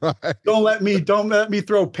here. Right. Don't let me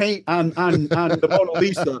throw paint on the Mona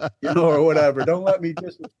Lisa, or whatever. Don't let me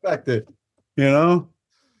disrespect it,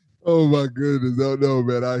 Oh my goodness! No,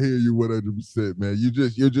 man, I hear you 100%, man.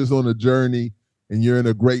 You're just on a journey. And you're in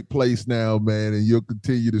a great place now, man, and you'll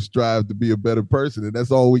continue to strive to be a better person. And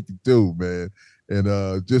that's all we can do, man.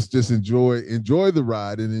 And just enjoy the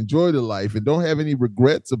ride and enjoy the life and don't have any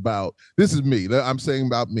regrets about, this is me. I'm saying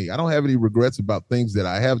about me. I don't have any regrets about things that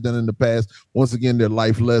I have done in the past. Once again, they're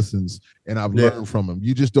life lessons and I've learned from them.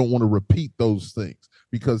 You just don't want to repeat those things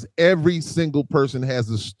because every single person has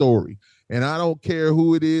a story. And I don't care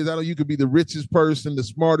who it is. You could be the richest person, the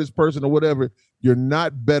smartest person or whatever. You're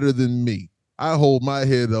not better than me. I hold my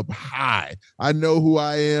head up high. I know who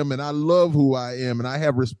I am, and I love who I am, and I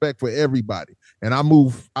have respect for everybody. And I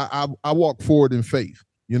move. I walk forward in faith.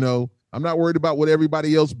 You know, I'm not worried about what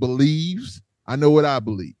everybody else believes. I know what I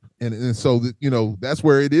believe, and so that, you know, that's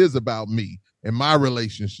where it is about me and my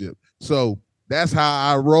relationship. So that's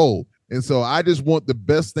how I roll. And so I just want the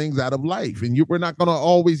best things out of life. And we're not going to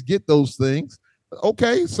always get those things.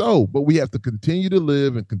 Okay, so, but we have to continue to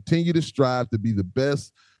live and continue to strive to be the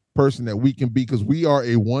best person that we can be, because we are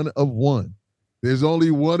a one of one. There's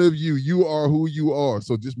only one of you. You are who you are.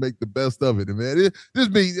 So just make the best of it. And man,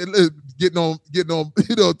 just me getting on, you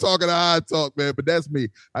know, talking high talk, man. But that's me.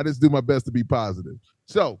 I just do my best to be positive.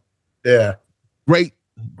 So, yeah, great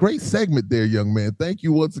segment there, young man. Thank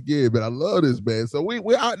you once again, man. I love this, man. So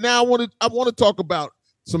now I want to talk about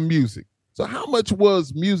some music. So how much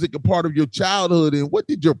was music a part of your childhood, and what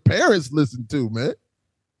did your parents listen to, man?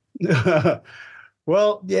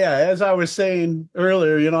 Well, yeah, as I was saying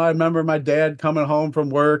earlier, you know, I remember my dad coming home from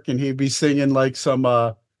work and he'd be singing like some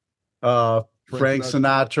Frank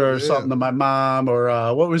Sinatra or something to my mom, or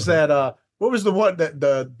what was that? What was the one that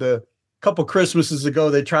the couple Christmases ago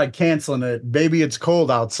they tried canceling it? Baby, it's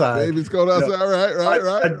cold outside. Baby, it's cold outside. You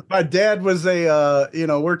know, right. My dad was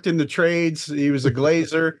worked in the trades. He was a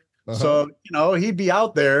glazer. So, you know, he'd be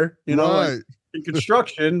out there, you know, like in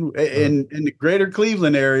construction in the greater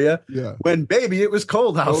Cleveland area when, baby, it was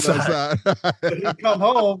cold outside. He'd come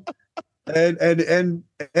home and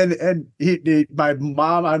my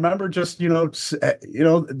mom, I remember just,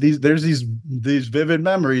 there's these vivid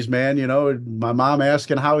memories, man. You know, my mom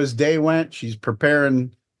asking how his day went. She's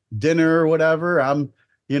preparing dinner or whatever. I'm,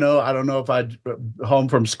 you know, I don't know if I'd home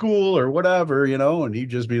from school or whatever, you know, and he'd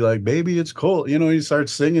just be like, baby, it's cold. You know, he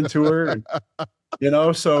starts singing to her, and, you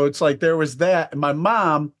know, so it's like there was that. And my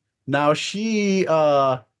mom, now she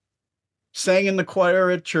sang in the choir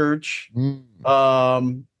at church,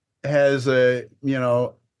 has a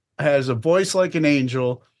voice like an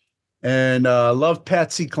angel, and loved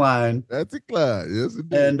Patsy Cline. Patsy Cline, yes,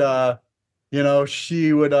 indeed. And, you know,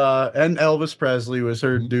 she would, and Elvis Presley was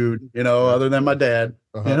her dude, you know, other than my dad,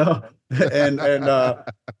 you know, and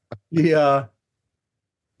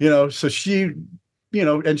you know, so she, you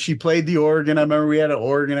know, and she played the organ. I remember we had an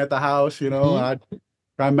organ at the house, you know, I'd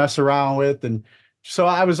try and mess around with. And so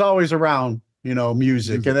I was always around, you know,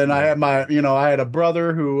 music. And then I had I had a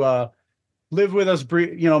brother who lived with us,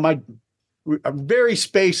 you know, very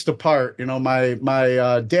spaced apart. You know,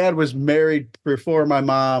 my dad was married before my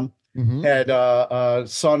mom. Had a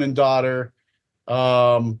son and daughter.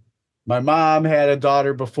 My mom had a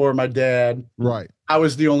daughter before my dad. Right. I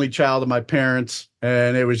was the only child of my parents,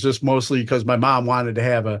 and it was just mostly because my mom wanted to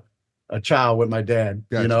have a child with my dad.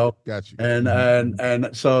 Gotcha. You know, Gotcha.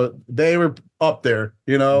 And so they were up there.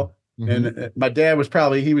 You know, and my dad was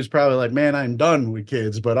probably like, man, I'm done with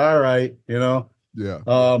kids, but all right, you know.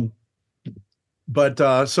 Yeah.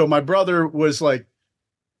 But so my brother was like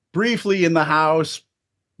briefly in the house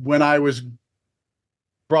when I was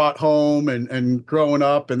brought home and growing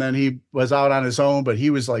up, and then he was out on his own, but he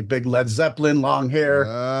was like big Led Zeppelin, long hair,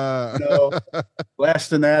 you know,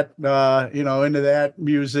 blasting that, you know, into that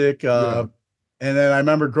music. And then I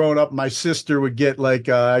remember growing up, my sister would get like,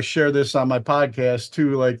 I share this on my podcast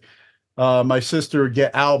too. Like, my sister would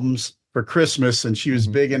get albums for Christmas, and she was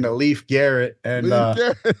big into Leif Garrett and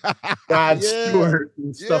Rod Stewart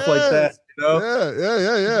and stuff like that. You know?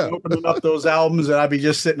 Yeah. Opening up those albums, and I'd be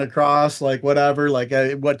just sitting across, like whatever, like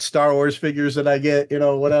what Star Wars figures did I get, you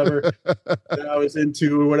know, whatever that I was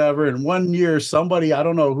into or whatever. And one year, somebody, I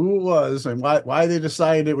don't know who it was and why they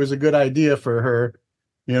decided it was a good idea for her,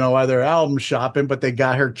 you know, while they're album shopping, but they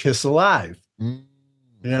got her Kiss Alive, you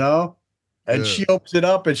know, and she opens it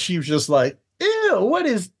up and she was just like, ew, what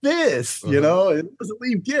is this? You know, it was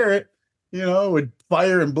Leif Garrett, you know, with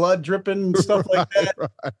fire and blood dripping and stuff like that. Right.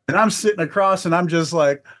 And I'm sitting across and I'm just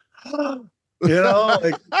like, oh, you know,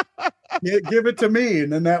 like, give it to me.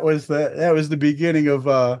 And then that was the beginning of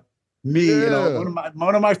me, you know,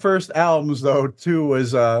 one of my first albums though too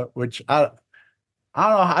was which I don't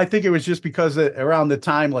know. I think it was just because around the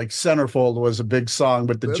time like Centerfold was a big song,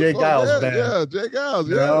 but the Jay Giles band. Yeah, Jay Giles,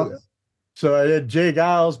 you know? So I had Jay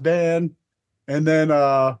Giles band, and then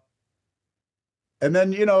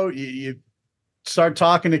you know, you start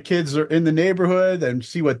talking to kids in the neighborhood and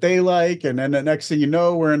see what they like, and then the next thing you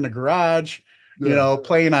know, we're in the garage, you know,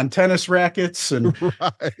 playing on tennis rackets, and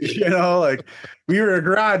you know, like we were a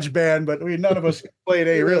garage band, but none of us played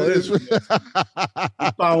a real instrument.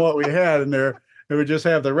 We found what we had in there. It would just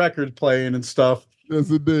have the record playing and stuff. Yes,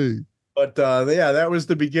 indeed. But yeah, that was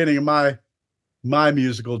the beginning of my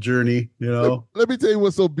musical journey, you know. Let me tell you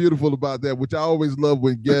what's so beautiful about that, which I always love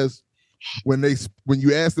when guests when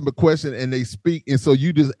you ask them a question and they speak, and so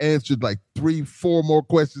you just answered like 3-4 more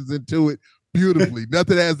questions into it beautifully.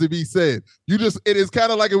 Nothing has to be said. It is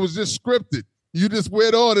kind of like it was just scripted. You just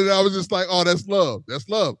went on, and I was just like, "Oh, that's love. That's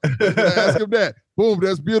love." Ask him that. Boom,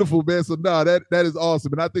 that's beautiful, man. So that is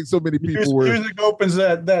awesome, and I think so many people were. Music opens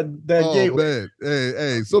that gateway. Man,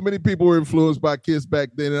 hey, so many people were influenced by Kiss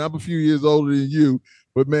back then, and I'm a few years older than you,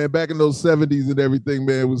 but man, back in those '70s and everything,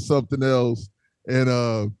 man, it was something else,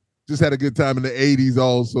 and just had a good time in the '80s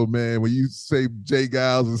also, man. When you say Jay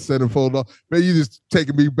Giles and Centerfold, man, you just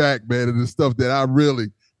taking me back, man, to the stuff that I really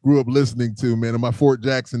grew up listening to, man, in my Fort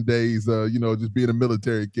Jackson days, just being a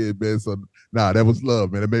military kid, man. So, that was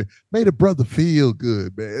love, man. It made a brother feel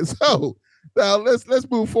good, man. So, now let's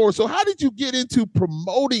move forward. So, how did you get into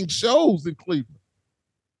promoting shows in Cleveland?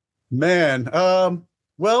 Man,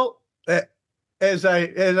 well, as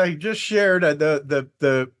I just shared,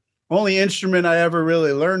 the only instrument I ever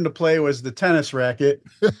really learned to play was the tennis racket.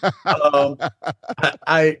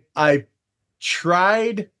 I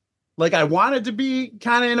tried. Like I wanted to be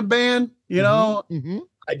kind of in a band, I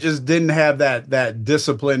just didn't have that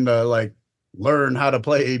discipline to like learn how to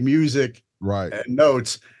play music right and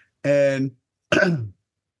notes. And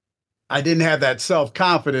I didn't have that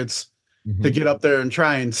self-confidence to get up there and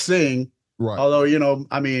try and sing. Right. Although,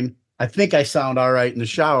 I think I sound all right in the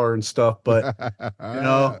shower and stuff, but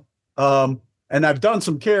and I've done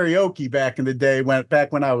some karaoke back in the day when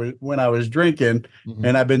I was drinking,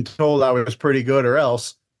 and I've been told I was pretty good or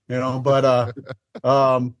else. But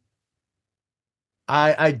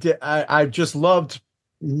I just loved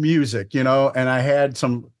music, and I had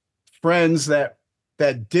some friends that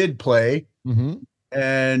did play,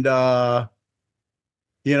 and I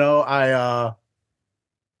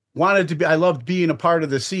wanted to be. I loved being a part of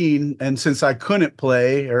the scene, and since I couldn't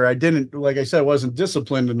play, or I didn't, like I said, wasn't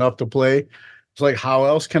disciplined enough to play, it's like, how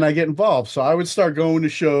else can I get involved? So I would start going to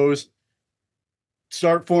shows.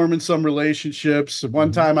 Start forming some relationships.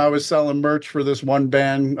 One time I was selling merch for this one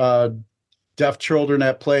band, Deaf Children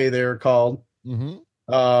at Play, they were called. And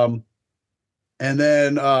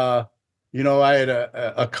then, I had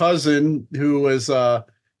a cousin who was, a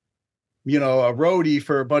roadie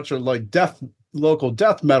for a bunch of like local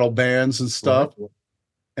death metal bands and stuff. Right.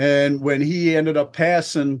 And when he ended up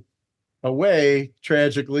passing away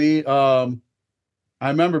tragically, I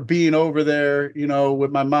remember being over there,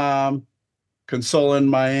 with my mom, consoling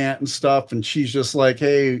my aunt and stuff, and she's just like,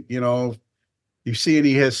 hey, you see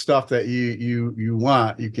any of his stuff that you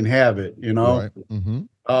want, you can have it, Right.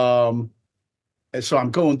 And so I'm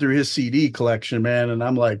going through his CD collection, man, and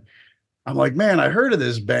I'm like, man, I heard of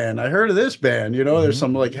this band, there's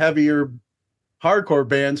some like heavier hardcore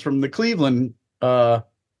bands from the Cleveland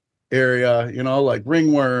area, like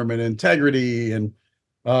Ringworm and Integrity and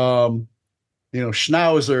Schnauzer,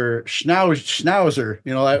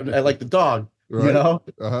 I like the dog. Right.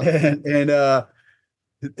 And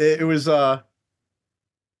it was so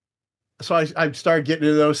I started getting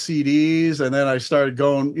into those CDs, and then I started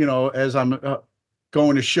going, as I'm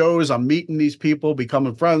going to shows, I'm meeting these people,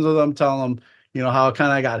 becoming friends with them, telling them, how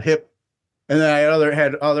kind of got hip. And then I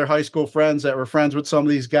had other high school friends that were friends with some of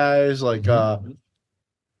these guys. Like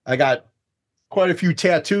I got quite a few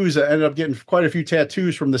tattoos. I ended up getting quite a few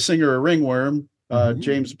tattoos from the singer of Ringworm,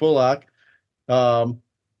 James Bullock.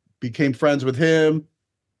 Became friends with him.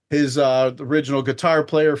 His original guitar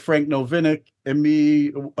player, Frank Novinick, and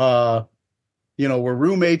me, were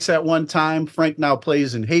roommates at one time. Frank now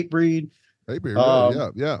plays in Hatebreed.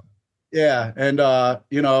 Hatebreed, yeah. And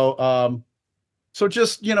so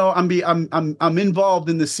just I'm involved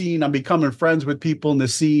in the scene. I'm becoming friends with people in the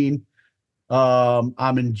scene.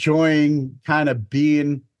 I'm enjoying kind of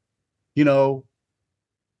being,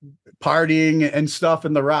 partying and stuff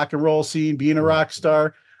in the rock and roll scene, being a rock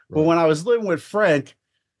star. But when I was living with Frank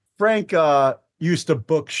used to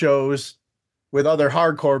book shows with other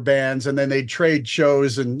hardcore bands, and then they'd trade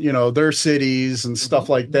shows in, their cities and stuff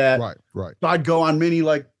like that. Right. So I'd go on many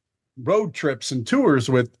like road trips and tours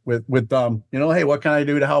with them, hey, what can I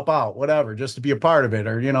do to help out? Whatever, just to be a part of it.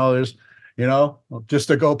 Or, there's, just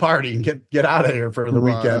to go party and get out of here for the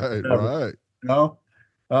weekend. Right.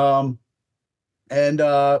 And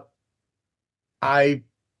I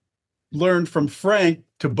learned from Frank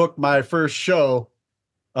to book my first show,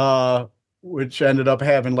 which ended up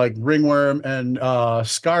having like Ringworm and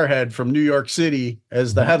Scarhead from New York City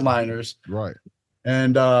as the headliners. Right.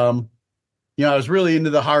 And, I was really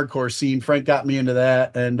into the hardcore scene. Frank got me into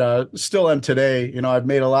that, and still am today. I've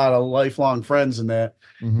made a lot of lifelong friends in that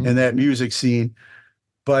music scene.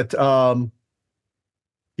 But, I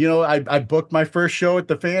booked my first show at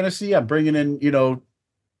the Fantasy. I'm bringing in,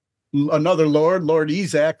 another Lord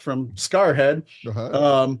Ezak from Scarhead,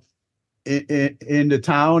 into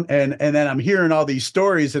town, and then I'm hearing all these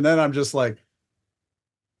stories, and then I'm just like,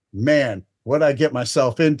 man, what I get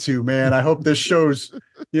myself into, man. I hope this shows,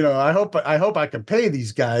 I hope I can pay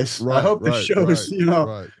these guys. I hope this shows,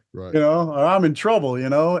 or I'm in trouble,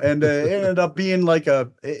 and it ended up being like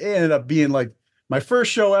my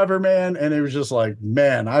first show ever, man. And it was just like,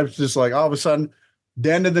 man, I was just like, all of a sudden,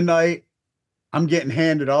 the end of the night, I'm getting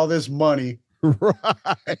handed all this money.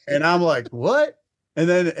 Right. And I'm like, what? And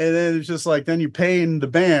then it's just like, then you're paying the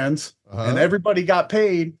bands, and everybody got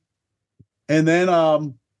paid. And then,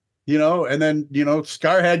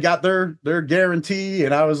 Scarhead got their guarantee,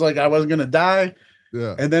 and I was like, I wasn't going to die.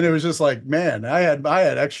 Yeah. And then it was just like, man, I had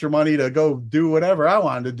extra money to go do whatever I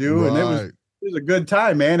wanted to do. Right. And it was a good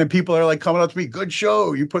time, man. And people are like coming up to me, good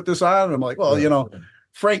show. You put this on. And I'm like, well,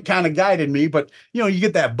 Frank kind of guided me, but you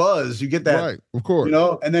get that buzz, you get that, right, of course,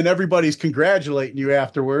 and then everybody's congratulating you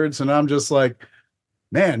afterwards. And I'm just like,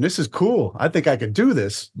 man, this is cool. I think I could do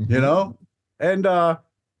this, and, I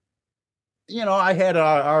had an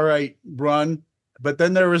all right run, but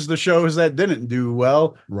then there was the shows that didn't do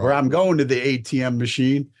well, where I'm going to the ATM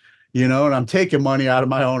machine, and I'm taking money out of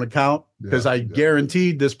my own account because I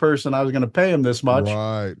guaranteed this person I was going to pay him this much.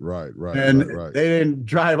 Right. And they didn't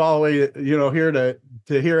drive all the way, here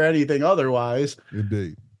to hear anything otherwise.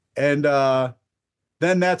 Indeed. And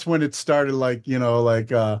then that's when it started,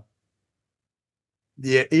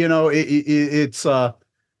 it's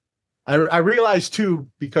I realized too,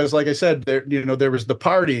 because like I said, there was the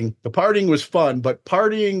partying. The partying was fun, but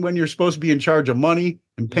partying when you're supposed to be in charge of money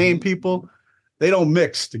and paying people, they don't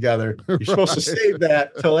mix together. You're supposed to save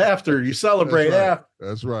that till after you celebrate. After.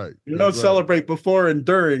 That's right. You don't celebrate before and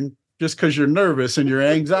during just because you're nervous and your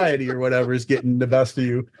anxiety or whatever is getting the best of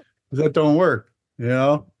you. That don't work, and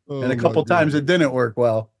a couple times it didn't work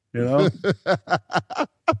well.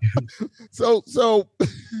 So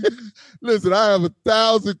listen, I have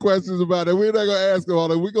 1,000 questions about it. We're not gonna ask them all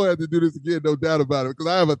that. We're gonna have to do this again, no doubt about it, because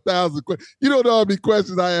I have 1,000 questions. You don't know how many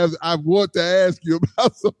questions I want to ask you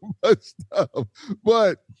about so much stuff.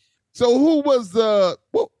 But so who was the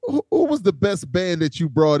best band that you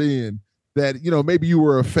brought in that maybe you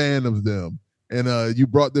were a fan of them and you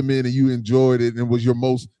brought them in and you enjoyed it, and was your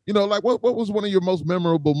most what was one of your most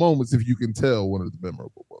memorable moments, if you can tell one of the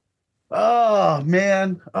memorable moments? Oh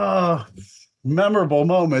man. Memorable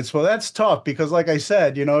moments. Well, that's tough because like I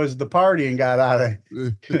said, as the partying got a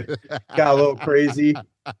little crazy.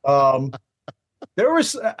 I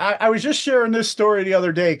was just sharing this story the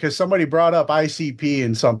other day because somebody brought up ICP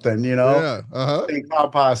and something,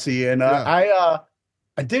 Clown Posse. And I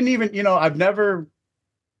didn't even, I've never,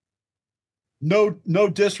 no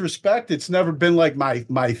disrespect. It's never been like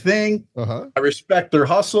my thing. I respect their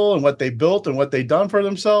hustle and what they built and what they done for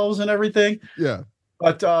themselves and everything. Yeah.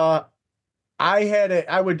 But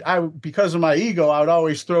I would because of my ego, I would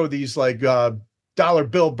always throw these like dollar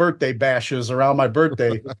bill birthday bashes around my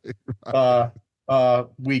birthday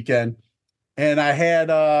weekend. And I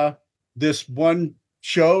had this one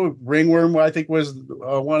show, Ringworm, I think was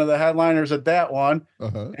one of the headliners at that one.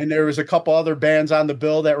 And there was a couple other bands on the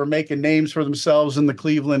bill that were making names for themselves in the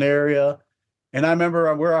Cleveland area. And I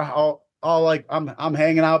remember we're all like, I'm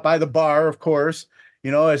hanging out by the bar, of course,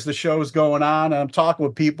 as the show's going on, and I'm talking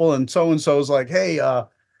with people, and so-and-so's like, hey,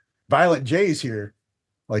 Violent J's here.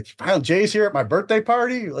 Like, Violent J's here at my birthday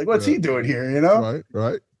party? Like, what's he doing here,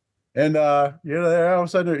 Right. And, all of a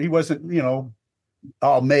sudden he wasn't,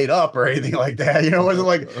 all made up or anything like that. It wasn't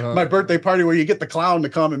like my birthday party where you get the clown to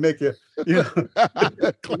come and make you,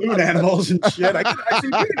 balloon animals and shit. I see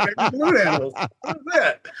balloon animals. What is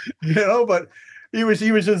that? But he was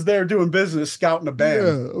just there doing business, scouting a band.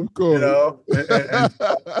 Yeah, of course.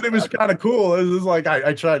 But it was kind of cool. It was like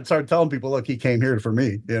I started telling people, look, he came here for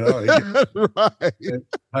me, right.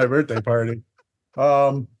 My birthday party.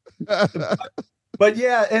 But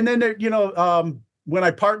yeah, and then when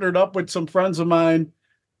I partnered up with some friends of mine,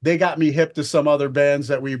 they got me hip to some other bands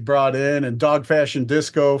that we brought in, and Dog Fashion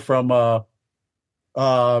Disco from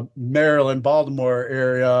Maryland, Baltimore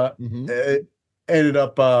area, it ended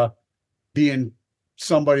up being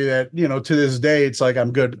somebody that, to this day, it's like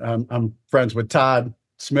I'm friends with Todd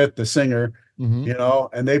Smith, the singer,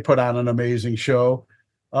 and they put on an amazing show.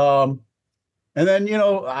 And then,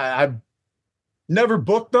 I've never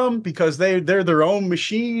booked them because they're their own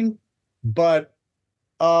machine, but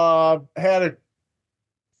had a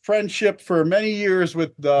friendship for many years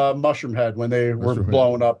with Mushroom Head when they were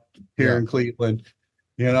blowing up here in Cleveland.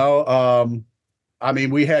 I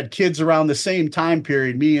mean, we had kids around the same time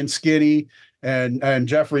period, me and Skinny and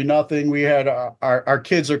Jeffrey Nothing. We had our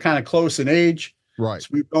kids are kind of close in age. Right. So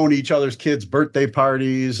we've gone to each other's kids' birthday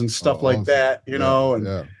parties and Oh, stuff like awesome. that, you know,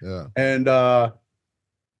 and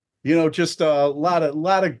just a lot of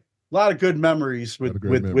good memories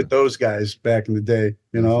with those guys back in the day,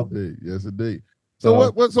 you know. Indeed. Yes, indeed.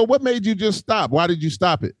 So what made you just stop? Why did you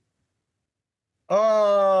stop it?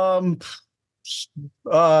 I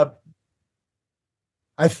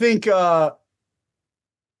think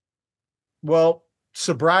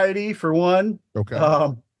sobriety for one.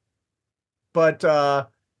 Okay. But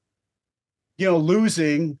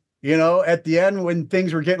losing, at the end when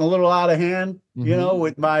things were getting a little out of hand,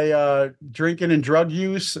 with my drinking and drug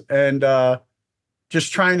use and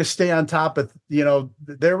just trying to stay on top of,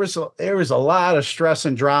 there was a lot of stress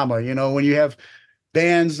and drama, when you have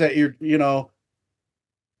bands that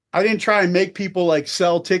I didn't try and make people like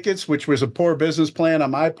sell tickets, which was a poor business plan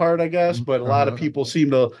on my part, I guess. But a lot of people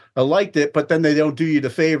seem to have liked it, but then they don't do you the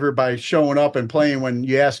favor by showing up and playing when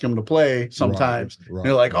you ask them to play sometimes. Right.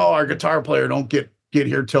 They're like, oh, our guitar player don't get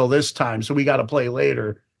here till this time, so we got to play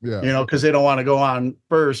later. Yeah. Because they don't want to go on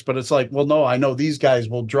first. But it's like, well, no, I know these guys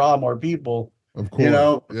will draw more people. Of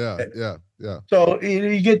course. Yeah. So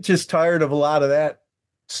you get just tired of a lot of that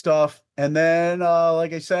stuff. And then,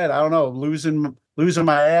 like I said, I don't know, losing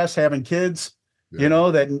my ass, having kids,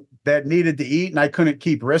 that needed to eat, and I couldn't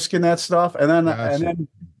keep risking that stuff. And then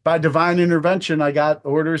by divine intervention, I got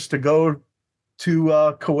orders to go to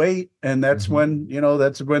Kuwait, and that's when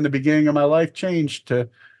the beginning of my life changed to,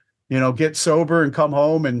 get sober and come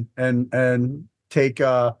home and take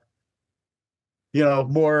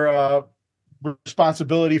more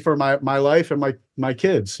responsibility for my life and my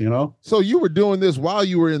kids, So you were doing this while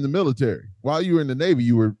you were in the military, while you were in the Navy,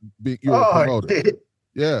 you were promoted.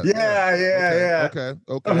 Yeah. Okay.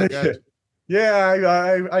 Gotcha.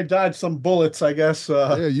 Yeah, I dodged some bullets, I guess.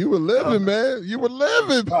 You were living, man. You were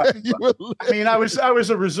living. Man. You were living. I mean, I was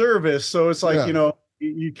a reservist, so it's like,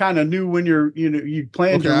 you kind of knew when you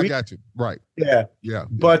planned your I got you. Right. Yeah. Yeah.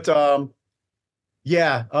 But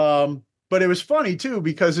but it was funny too,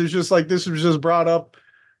 because it's just like, this was just brought up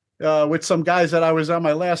with some guys that I was on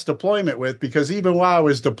my last deployment with, because even while I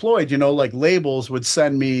was deployed, like labels would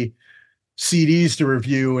send me CDs to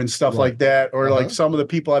review and stuff like that. Or like some of the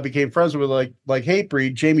people I became friends with, like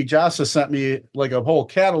Hatebreed, Jamie Jossa sent me like a whole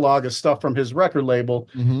catalog of stuff from his record label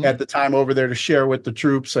at the time over there to share with the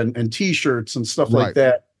troops, and t-shirts and stuff like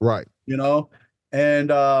that. Right. And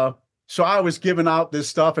so I was giving out this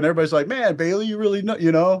stuff, and everybody's like, man, Bailey, you really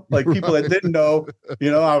know, like people that didn't know,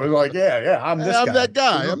 I was like, yeah, I'm this guy. I'm that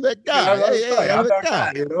guy. I'm that guy. I'm that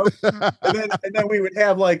guy, and then we would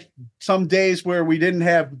have like some days where we didn't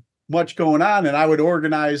have much going on, and I would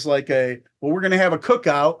organize like we're going to have a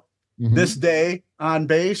cookout this day on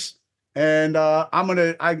base. And I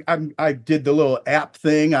did the little app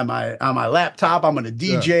thing on my laptop. I'm going to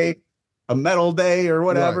DJ a metal day or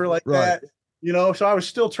whatever that. So I was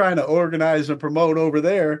still trying to organize and promote over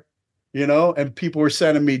there, and people were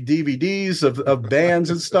sending me DVDs of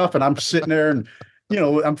bands and stuff. And I'm sitting there and,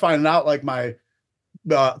 I'm finding out like some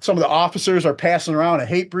of the officers are passing around a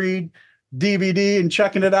Hatebreed DVD and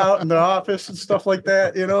checking it out in the office and stuff like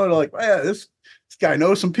that, and like, man, this guy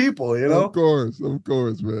knows some people, Of course, man.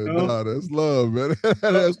 No, that's love, man.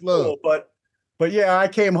 That's love. Cool. But yeah, I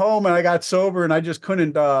came home and I got sober, and I just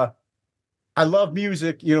couldn't, I love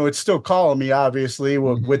music, it's still calling me, obviously,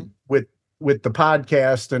 with the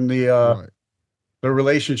podcast and the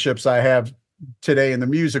relationships I have today in the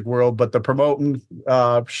music world. But the promoting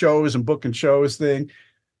shows and booking shows thing,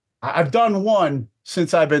 I've done one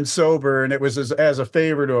since I've been sober, and it was as a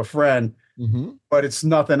favor to a friend. But it's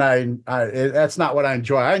nothing that's not what I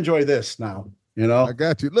enjoy. I enjoy this now, I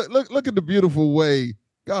got you. Look at the beautiful way.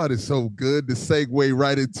 God is so good to segue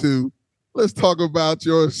right into, let's talk about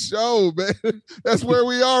your show, man. That's where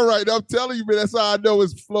we are right now. I'm telling you, man, that's how I know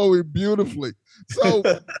it's flowing beautifully. So,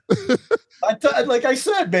 like I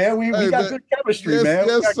said, man, we got good chemistry, man.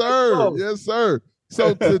 Yes, sir. Yes, sir.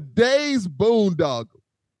 So today's Boondoggle,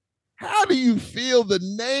 how do you feel the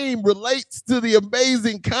name relates to the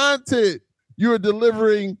amazing content you're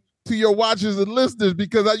delivering to your watchers and listeners?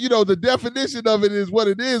 Because, the definition of it is what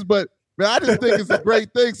it is, but man, I just think it's a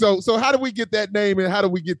great thing. So how do we get that name, and how do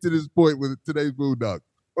we get to this point with today's Boondoggle?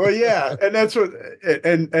 Well, yeah, and that's what,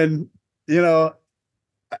 and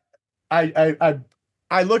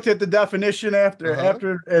I looked at the definition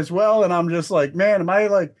after as well, and I'm just like, man, am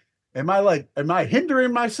I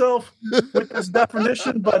hindering myself with this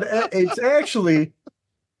definition? But it's actually,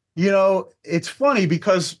 it's funny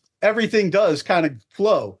because everything does kind of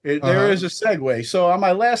flow. There is a segue. So on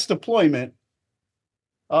my last deployment,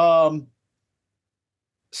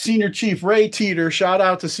 Senior Chief Ray Teeter, shout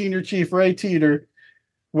out to Senior Chief Ray Teeter.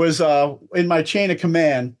 was in my chain of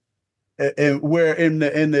command, and where in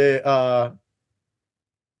the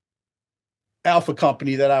Alpha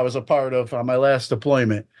company that I was a part of on my last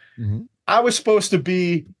deployment. Mm-hmm. I was supposed to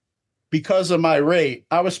be, because of my rate,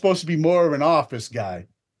 I was supposed to be more of an office guy,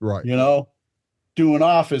 Right. Doing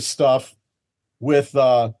office stuff with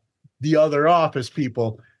the other office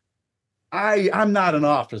people. I'm not an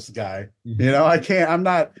office guy. Mm-hmm. I can't, I'm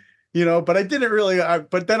not, but I didn't really,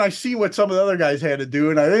 but then I see what some of the other guys had to do,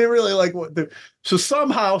 and I didn't really like so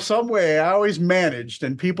somehow, some way, I always managed,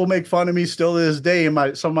 and people make fun of me still to this day in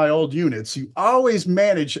some of my old units. You always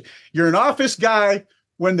manage. You're an office guy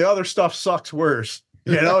when the other stuff sucks worse,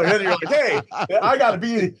 and then you're like, hey, I gotta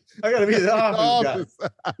be the office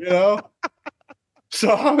guy,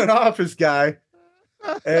 So I'm an office guy.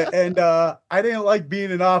 And I didn't like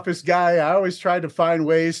being an office guy. I always tried to find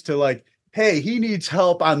ways to like, hey, he needs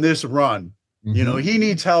help on this run. Mm-hmm. He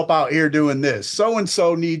needs help out here doing this. So and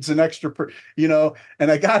so needs an extra,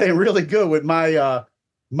 and I got in really good with my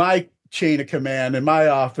my chain of command and my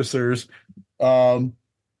officers,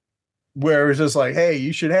 where it was just like, hey,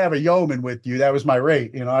 you should have a yeoman with you. That was my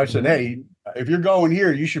rate. I said, hey, if you're going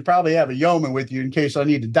here, you should probably have a yeoman with you in case I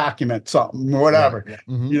need to document something or whatever. Right.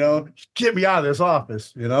 Mm-hmm. Get me out of this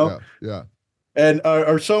office. Yeah. And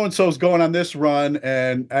or so and so's going on this run,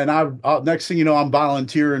 and I'll next thing you know, I'm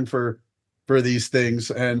volunteering for these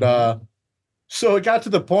things, and so it got to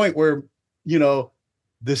the point where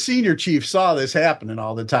the senior chief saw this happening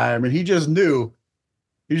all the time, and he just knew.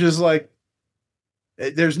 He's just like,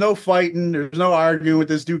 there's no fighting, there's no arguing with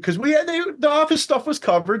this dude, because the office stuff was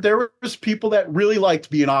covered. There was people that really liked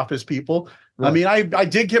being office people. Right. I mean, I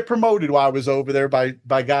did get promoted while I was over there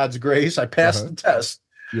by God's grace. I passed the test,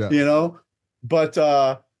 but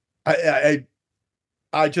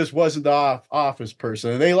I just wasn't the office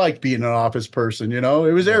person. And they liked being an office person. It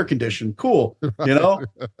was air conditioned, cool. I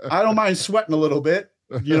don't mind sweating a little bit,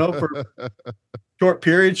 for short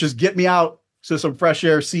periods. Just get me out to some fresh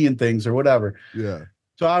air, seeing things or whatever. Yeah.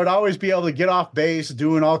 So I would always be able to get off base,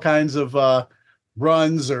 doing all kinds of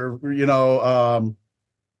runs or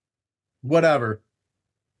whatever.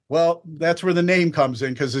 Well, that's where the name comes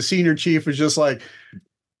in, because the senior chief was just like,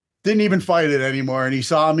 didn't even fight it anymore, and he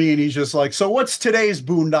saw me and he's just like, so what's today's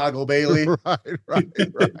boondoggle, Bailey? Right.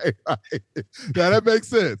 Now that makes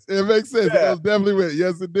sense. It makes sense. Yeah. That was definitely it.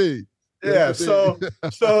 Yes, indeed. Yes, yeah. Indeed.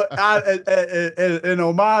 So in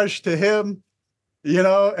homage to him,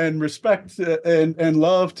 and respect and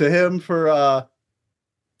love to him for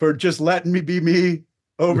just letting me be me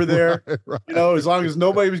over there. Right. As long as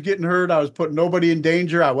nobody was getting hurt, I was putting nobody in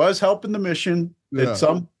danger. I was helping the mission in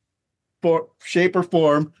some shape or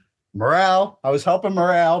form. Morale, I was helping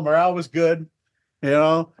morale. Morale was good. He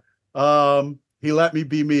let me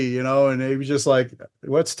be me, and he was just like,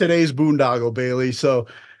 what's today's boondoggle, Bailey? So,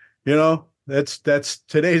 that's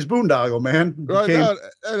today's boondoggle, man. Right now,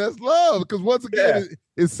 and that's love, because once again,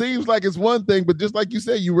 it seems like it's one thing, but just like you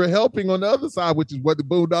said, you were helping on the other side, which is what the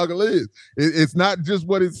boondoggle is. It's not just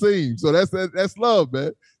what it seems. So that's love,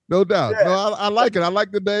 man. No doubt. Yeah. No, I like it. I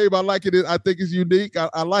like the name. I like it. I think it's unique.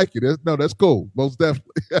 I like it. That's cool. Most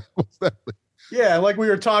definitely. Most definitely. Yeah, like we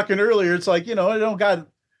were talking earlier, it's like, I don't got,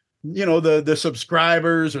 the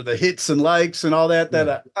subscribers or the hits and likes and all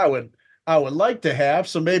that I would like to have.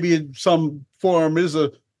 So maybe in some form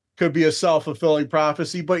could be a self-fulfilling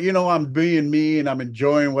prophecy, but I'm being me and I'm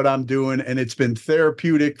enjoying what I'm doing. And it's been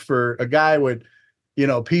therapeutic for a guy with,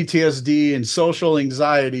 PTSD and social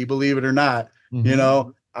anxiety, believe it or not. Mm-hmm.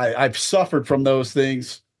 I've suffered from those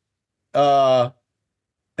things. And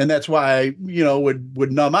that's why I,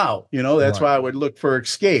 would numb out, that's why I would look for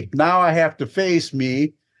escape. Now I have to face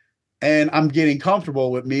me, and I'm getting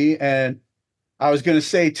comfortable with me. And I was going to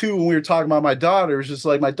say too, when we were talking about my daughter, it's just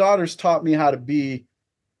like, my daughter's taught me how to be,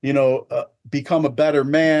 become a better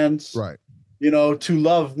man, right. To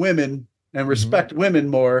love women and respect women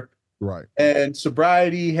more. Right. And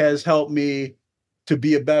sobriety has helped me to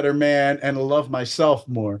be a better man and to love myself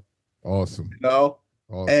more. Awesome.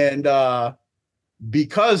 Awesome. And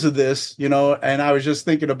because of this, and I was just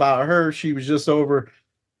thinking about her. She was just over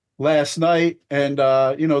last night, and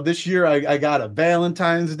this year I got a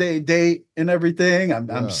Valentine's Day date and everything.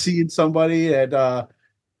 I'm seeing somebody that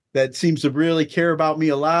seems to really care about me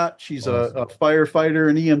a lot. She's awesome. a firefighter,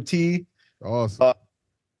 an EMT. Awesome.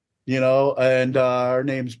 And her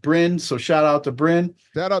name's Bryn. So shout out to Bryn.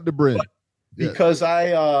 Shout out to Bryn. Because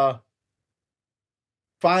I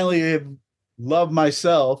finally have loved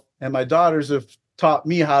myself, and my daughters have taught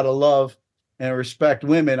me how to love and respect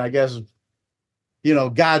women. I guess,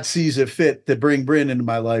 God sees it fit to bring Bryn into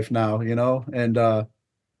my life now, and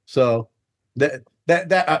so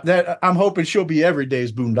that I'm hoping she'll be every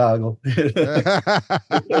day's boondoggle.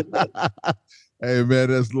 Hey man,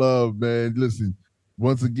 that's love, man. Listen,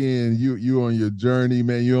 once again, you on your journey,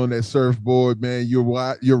 man. You're on that surfboard, man. You're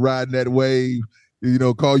riding that wave. You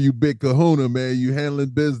know, call you Big Kahuna, man. You handling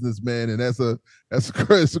business, man, and it's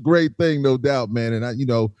a great thing, no doubt, man.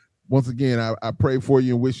 And once again, I pray for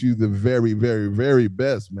you and wish you the very, very, very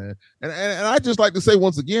best, man. And I just like to say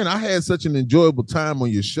once again, I had such an enjoyable time on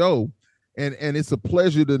your show, and it's a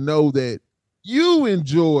pleasure to know that you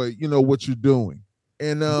enjoy, what you're doing.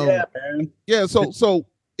 And yeah, man. Yeah, so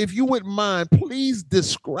if you wouldn't mind, please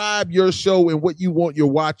describe your show and what you want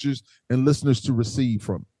your watchers and listeners to receive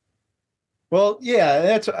from it. Well, yeah,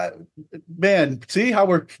 that's man. See how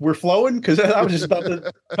we're flowing, because I was just about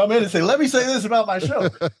to come in and say, let me say this about my show.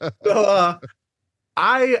 So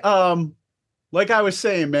I like I was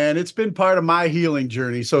saying, man, it's been part of my healing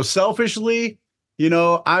journey. So selfishly,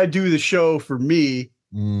 I do the show for me,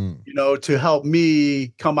 to help me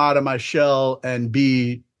come out of my shell and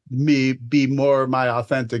be more my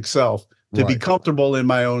authentic self, to be comfortable in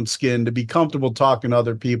my own skin, to be comfortable talking to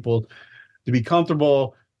other people, to be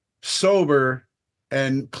comfortable sober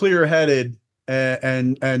and clear-headed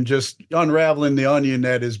and just unraveling the onion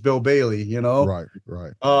that is Bill Bailey, Right.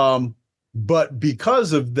 But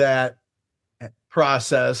because of that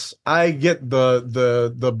process, I get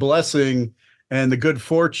the blessing and the good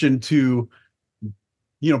fortune to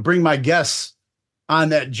bring my guests on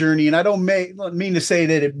that journey. And I don't mean to say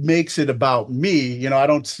that it makes it about me. I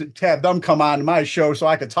don't have them come on my show so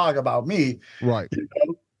I could talk about me. Right.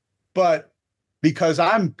 But because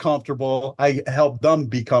I'm comfortable, I help them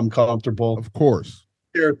become comfortable. Of course.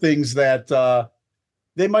 There are things that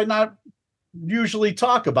they might not usually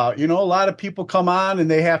talk about. A lot of people come on and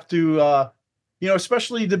they have to,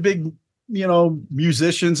 especially the big,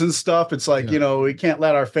 musicians and stuff. It's like, we can't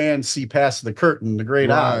let our fans see past the curtain, the great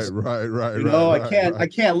eyes. Right. I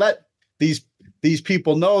can't let these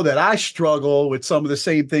people know that I struggle with some of the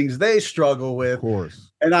same things they struggle with. Of course.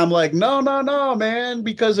 And I'm like, no, man,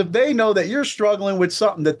 because if they know that you're struggling with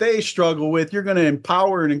something that they struggle with, you're going to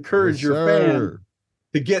empower and encourage your fan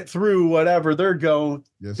to get through whatever they're going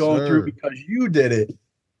through because you did it,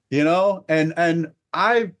 and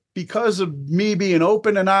I, because of me being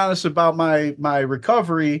open and honest about my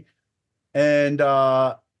recovery, and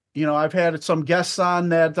I've had some guests on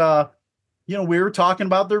that we were talking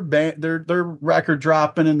about their band, their record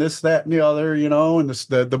dropping and this, that, and the other, and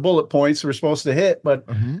the bullet points we're supposed to hit. But,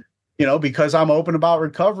 because I'm open about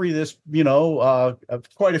recovery, this,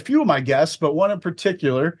 quite a few of my guests, but one in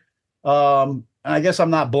particular, and I guess I'm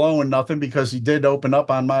not blowing nothing because he did open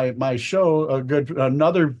up on my show.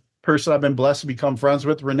 Another person I've been blessed to become friends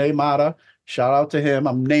with, Renee Mata. Shout out to him.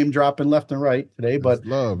 I'm name dropping left and right today, but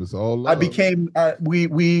love. It's all love. I became,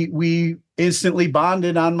 we instantly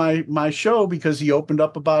bonded on my show because he opened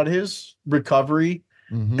up about his recovery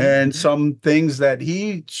and some things that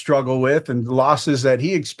he struggled with and losses that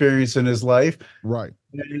he experienced in his life. Right.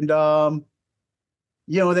 And,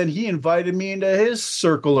 then he invited me into his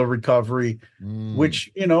circle of recovery,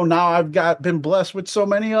 which, now I've been blessed with so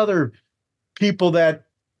many other people that,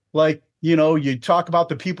 like, you talk about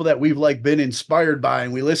the people that we've been inspired by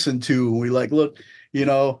and we listen to, and we look,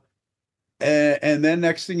 and then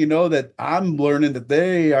next thing you know, that I'm learning that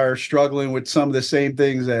they are struggling with some of the same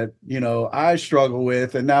things that, I struggle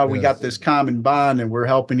with. And now we got this common bond and we're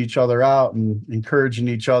helping each other out and encouraging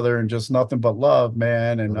each other and just nothing but love,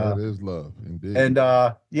 man. And that is love indeed. And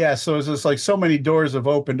so it's just like so many doors have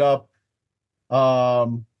opened up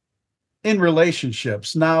in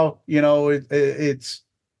relationships. Now, it's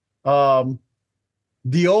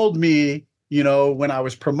the old me, when I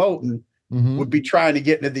was promoting, would be trying to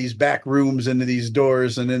get into these back rooms, into these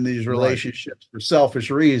doors, and in these relationships for selfish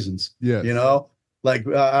reasons. Yeah, like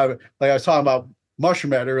I was talking about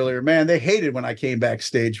Mushroom Head earlier. Man, they hated when I came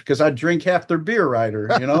backstage because I'd drink half their beer rider,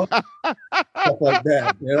 stuff like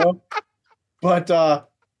that, But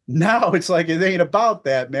now it's like it ain't about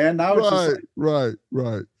that, man. Now it's just right.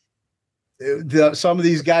 Some of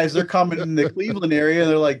these guys, they're coming in the Cleveland area and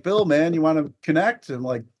they're like, Bill, man, you want to connect? And I'm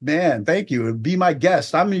like, man, thank you. Be my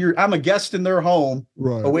guest. I'm a guest in their home,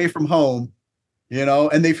 away from home,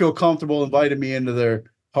 and they feel comfortable inviting me into their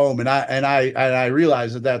home. And I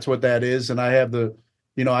realize that that's what that is. And I have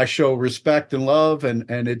I show respect and love and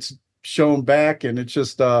it's shown back. And it's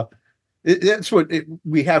just,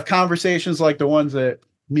 we have conversations like the ones that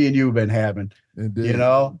me and you have been having. Indeed.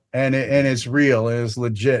 And it's real and it's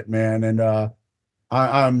legit, man. And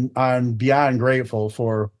I'm beyond grateful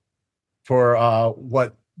for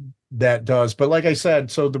what that does. But like I said,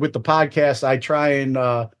 so with the podcast, I try and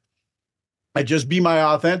I just be my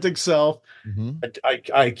authentic self. Mm-hmm.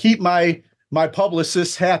 I keep my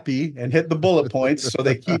publicists happy and hit the bullet points so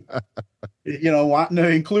they keep wanting to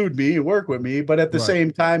include me and work with me. But at the Right.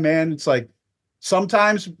 same time, man, it's like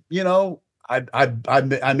sometimes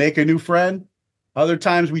I make a new friend. Other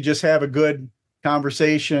times we just have a good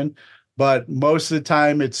conversation. But most of the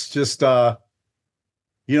time, it's just you're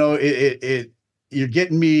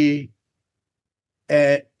getting me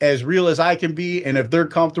as real as I can be, and if they're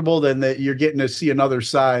comfortable, then that you're getting to see another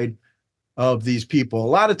side of these people. A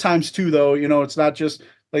lot of times too, though, it's not just,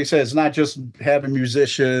 like I said, it's not just having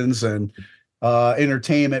musicians and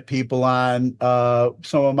entertainment people on.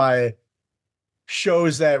 Some of my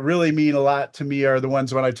shows that really mean a lot to me are the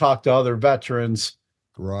ones when I talk to other veterans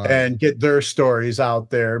and get their stories out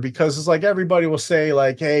there, because it's like everybody will say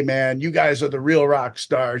like, hey man, you guys are the real rock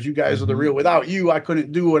stars. You guys are the real, without you, I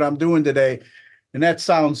couldn't do what I'm doing today. And that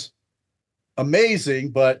sounds amazing,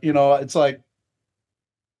 but it's like,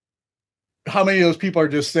 how many of those people are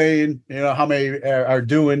just saying, how many are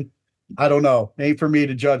doing? I don't know. Ain't for me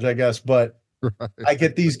to judge, I guess. But I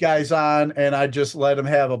get these guys on and I just let them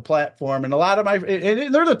have a platform. And a lot of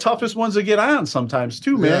and they're the toughest ones to get on sometimes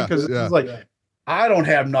too, man. Because it's like, I don't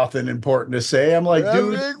have nothing important to say. I'm like,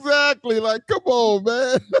 dude. Exactly. Like, come on,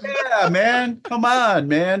 man. Yeah, man. Come on,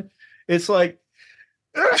 man. It's like,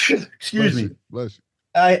 excuse me. Bless you.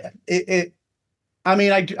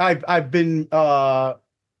 I've been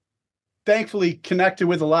thankfully connected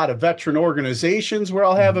with a lot of veteran organizations where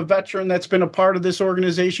I'll have a veteran that's been a part of this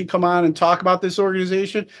organization come on and talk about this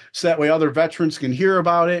organization, so that way other veterans can hear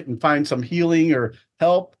about it and find some healing or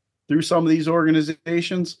help through some of these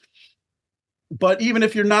organizations. But even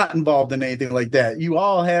if you're not involved in anything like that,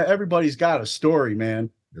 everybody's got a story, man.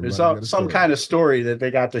 There's some kind of story that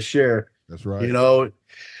they got to share. That's right.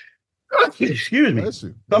 Excuse me.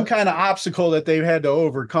 Some kind of obstacle that they've had to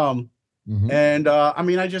overcome. And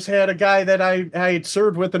I just had a guy that I had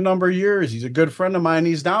served with a number of years. He's a good friend of mine.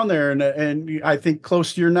 He's down there and I think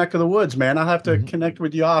close to your neck of the woods, man. I'll have to connect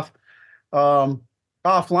with you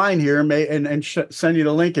offline here and send you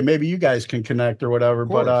the link, and maybe you guys can connect or whatever.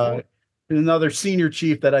 But another senior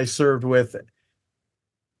chief that I served with,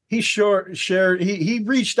 he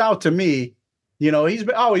reached out to me. He's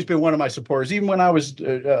always been one of my supporters, even when I was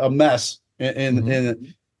a mess in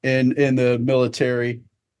the military.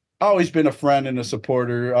 Always been a friend and a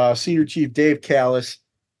supporter. Senior Chief Dave Callis.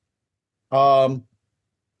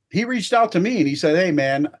 He reached out to me and he said, hey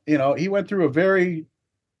man, he went through a very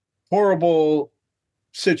horrible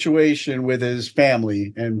situation with his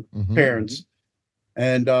family and parents.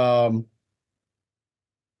 And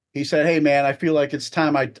he said, hey man, I feel like it's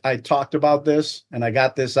time I talked about this and I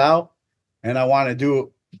got this out and I want to do it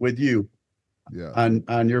with you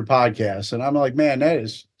on your podcast. And I'm like, man,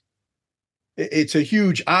 it's a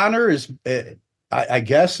huge honor, I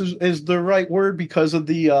guess is the right word, because of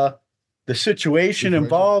the situation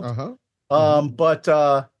involved. But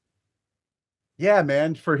yeah,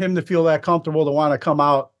 man, for him to feel that comfortable to want to come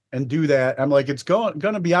out and do that, I'm like, it's going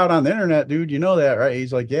to be out on the internet, dude. You know that, right?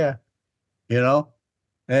 He's like, yeah,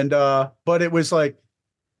 and but it was like,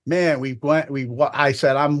 man, I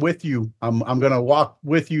said, I'm with you. I'm going to walk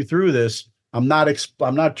with you through this. I'm not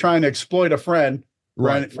trying to exploit a friend.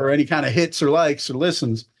 Right. For any kind of hits or likes or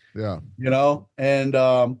listens. Yeah.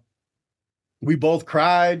 And we both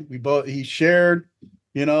cried. He shared,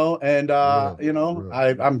 and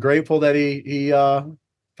I'm grateful that he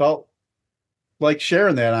felt like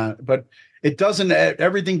sharing that on it. But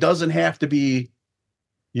everything doesn't have to be,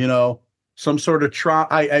 some sort of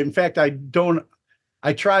in fact, I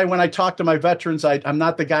try when I talk to my veterans, I'm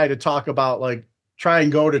not the guy to talk about like try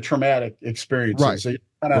and go to traumatic experiences. Right. So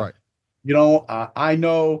I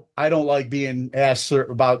know I don't like being asked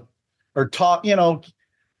about or taught,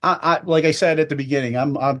 I like I said at the beginning,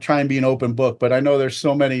 I'm trying to be an open book, but I know there's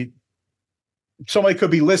somebody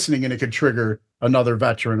could be listening and it could trigger another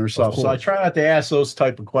veteran or stuff. So I try not to ask those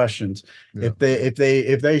type of questions. Yeah.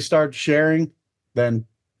 If they start sharing, then,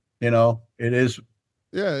 it is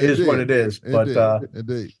what it is. But,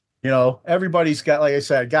 indeed. Everybody's got, like I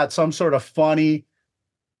said, got some sort of funny,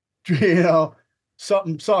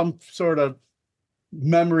 some sort of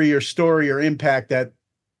memory or story or impact that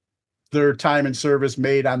their time in service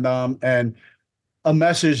made on them, and a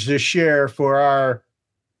message to share for our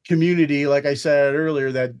community, like I said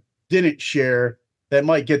earlier, that didn't share, that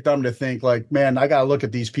might get them to think like, man, I got to look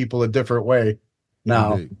at these people a different way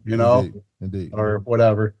now, Indeed. Or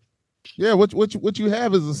whatever. Yeah. What you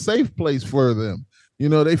have is a safe place for them.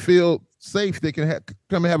 They feel safe. They can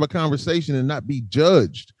come and have a conversation and not be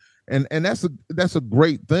judged. And that's a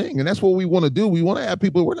great thing. And that's what we want to do. We want to have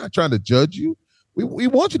people, we're not trying to judge you. we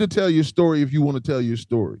want you to tell your story if you want to tell your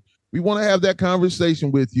story. We want to have that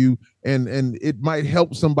conversation with you, and it might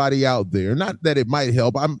help somebody out there. Not that it might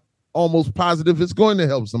help. I'm almost positive it's going to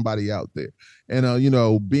help somebody out there.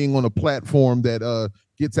 And being on a platform that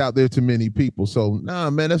gets out there to many people. So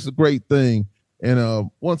man, that's a great thing. And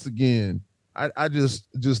once again, I just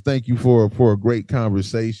thank you for a great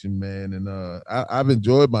conversation, man. And I've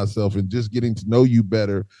enjoyed myself and just getting to know you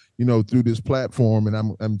better, through this platform.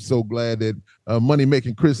 And I'm so glad that Money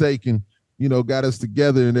Making Chris Aiken, got us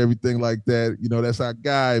together and everything like that. That's our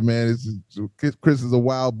guy, man. Chris is a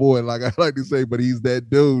wild boy, like I like to say, but he's that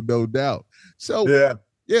dude, no doubt. So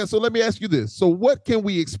yeah. So let me ask you this: so what can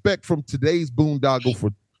we expect from today's Boondoggle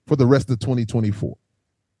for the rest of 2024?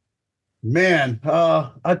 Man,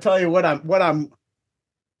 I'll tell you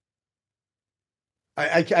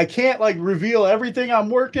I can't like reveal everything I'm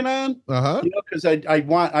working on, because I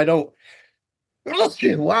don't.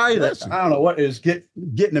 Why that? I don't know what is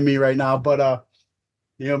getting to me right now, but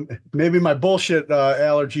maybe my bullshit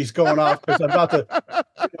allergies going off because I'm about to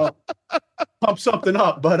pump something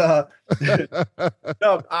up. But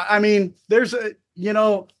no, I mean, there's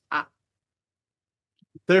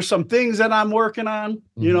there's some things that I'm working on,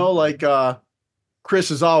 like Chris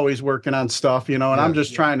is always working on stuff, and I'm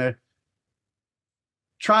just trying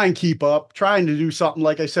and keep up, trying to do something,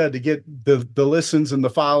 like I said, to get the listens and the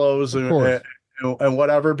follows and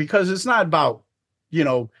whatever, because it's not about,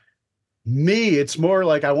 me. It's more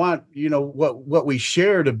like I want, what we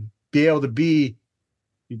share to be able to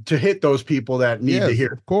hit those people that need to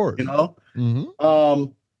hear, of course,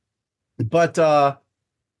 but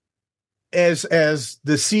as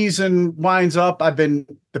the season winds up,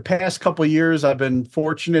 the past couple of years, I've been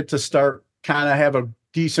fortunate to start kind of have a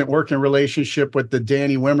decent working relationship with the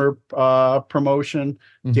Danny Wimmer promotion.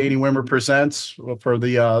 Danny Wimmer Presents, for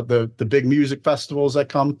the big music festivals that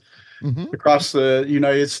come across the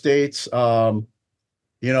United States. There's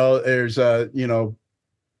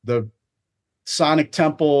the Sonic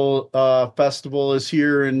Temple Festival is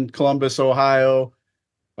here in Columbus, Ohio.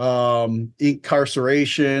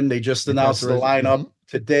 Incarceration, they just announced the lineup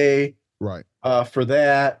today, right? For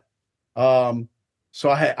that. So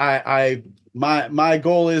my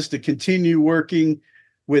goal is to continue working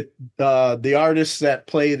with the artists that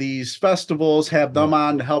play these festivals, have them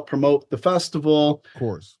on to help promote the festival, of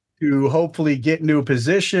course, to hopefully get into a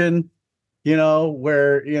position,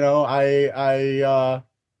 where I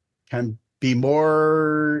can be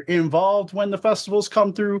more involved when the festivals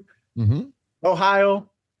come through Ohio.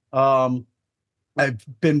 I've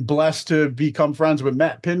been blessed to become friends with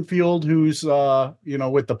Matt Pinfield, who's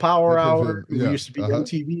with the Power Hour, who used to be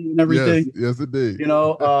MTV and everything. Yes, indeed.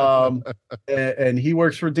 And he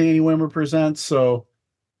works for Danny Wimmer Presents. So,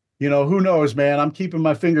 who knows, man? I'm keeping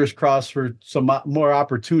my fingers crossed for some more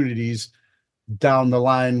opportunities down the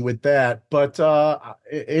line with that. But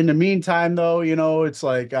in the meantime, though, it's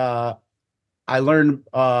like I learned.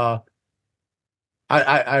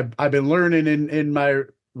 I've been learning in my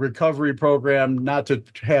recovery program not to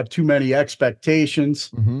have too many expectations,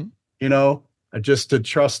 just to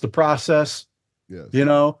trust the process. But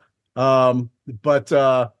I'm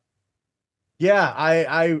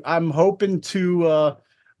hoping to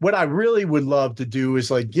what I really would love to do is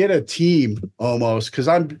like get a team almost, because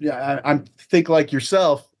I'm think like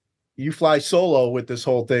yourself, you fly solo with this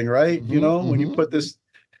whole thing, right? When you put this,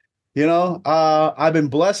 I've been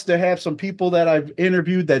blessed to have some people that I've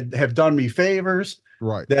interviewed that have done me favors,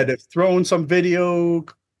 right? That have thrown some video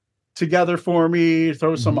together for me,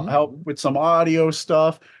 throw some help with some audio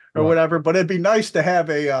stuff or whatever. But it'd be nice to have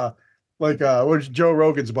a what's Joe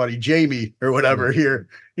Rogan's buddy, Jamie or whatever here,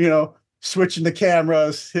 switching the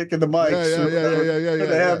cameras, hitting the mics,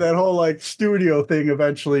 to have that whole like studio thing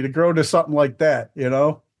eventually to grow to something like that,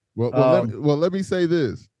 Well, let me say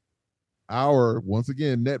this. Our, once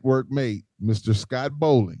again, network mate, Mr. Scott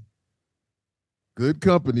Bowling. Good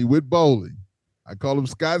company with bowling. I call him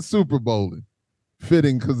Scott Super Bowling.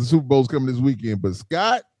 Fitting because the Super Bowl's coming this weekend. But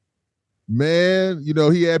Scott, man,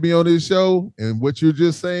 he had me on his show, and what you're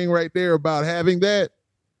just saying right there about having that,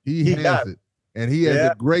 he has it. And he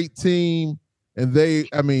has a great team, and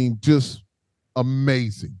just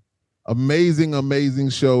amazing. Amazing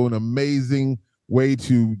show, an amazing way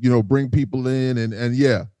to, bring people in,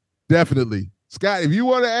 and definitely. Scott, if you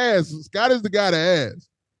want to ask, Scott is the guy to ask.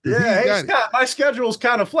 Yeah, hey, Scott, my schedule's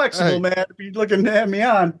kind of flexible, man. If you're looking to have me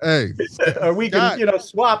on. Hey. Or we Scott, can,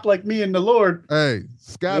 swap like me and the Lord. Hey,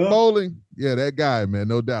 Scott Bowling. Yeah, that guy, man.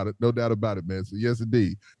 No doubt about it, man. So, yes,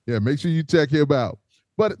 indeed. Yeah, make sure you check him out.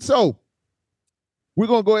 But so, we're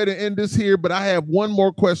going to go ahead and end this here, but I have one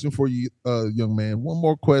more question for you, young man. One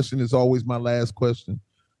more question is always my last question.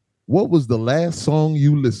 What was the last song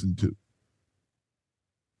you listened to?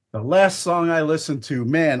 The last song I listened to,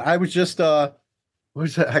 man, I was just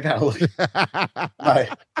where's that? I gotta look my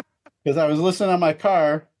because I was listening on my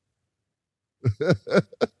car.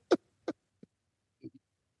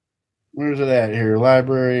 Where's it at here?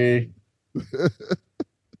 Library.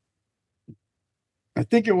 I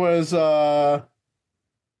think it was what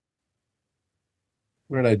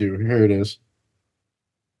did I do? Here it is.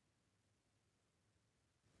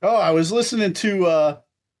 Oh, I was listening to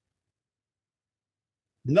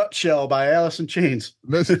Nutshell by Alice in Chains.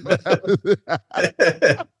 Once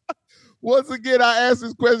again, I ask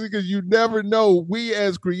this question because you never know. We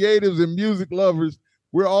as creatives and music lovers,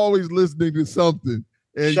 we're always listening to something.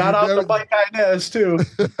 And shout out to Mike Inez too.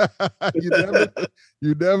 you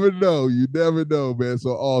never know. You never know, man. So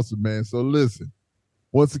awesome, man. So listen,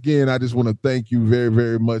 once again, I just want to thank you very,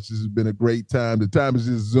 very much. This has been a great time. The time has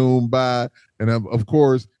just zoomed by. And of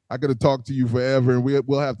course, I got to talk to you forever. And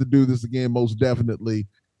we'll have to do this again, most definitely.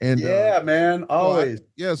 And yeah, man, always.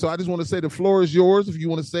 So I just want to say the floor is yours. If you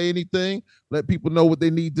want to say anything, let people know what they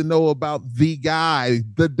need to know about the guy,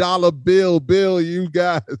 the dollar bill, you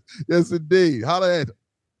guys. Yes, indeed. Holla at him.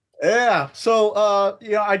 Yeah. So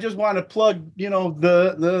I just want to plug,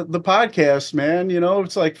 the podcast, man.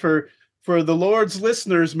 It's like for the Lord's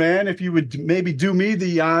listeners, man, if you would maybe do me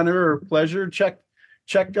the honor or pleasure, check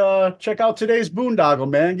out today's Boondoggle,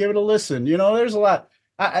 man. Give it a listen. There's a lot.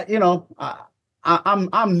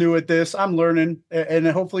 I'm new at this. I'm learning, and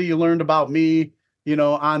hopefully you learned about me,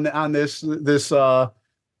 on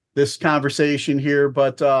this conversation here.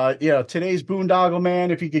 But today's Boondoggle,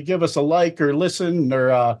 man, if you could give us a like or listen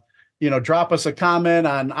or drop us a comment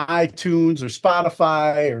on iTunes or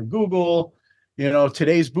Spotify or Google.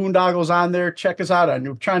 Today's Boondoggle's on there. Check us out.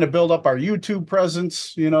 I'm trying to build up our YouTube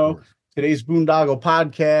presence. Today's Boondoggle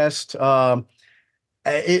podcast.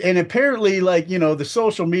 And apparently, the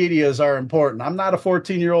social medias are important. I'm not a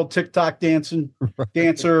 14-year-old TikTok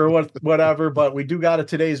dancer or whatever, but we do got a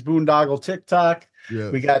Today's Boondoggle TikTok.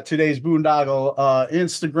 Yes. We got Today's Boondoggle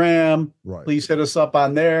Instagram. Right. Please hit us up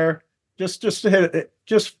on there. Just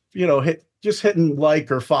hitting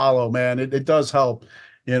like or follow, man. It does help,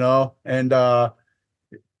 and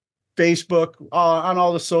Facebook on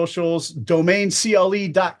all the socials.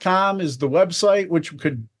 DomainCLE.com is the website, which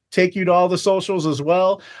could take you to all the socials as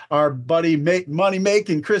well. Our buddy Money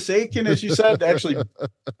Making Chris Aiken, as you said, actually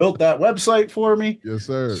built that website for me. Yes,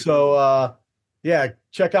 sir. So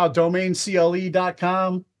check out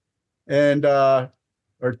DomainCLE.com and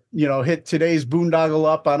hit Today's Boondoggle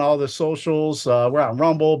up on all the socials. We're on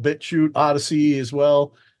Rumble, BitChute, Odyssey as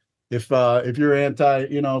well. If you're anti,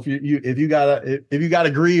 if you got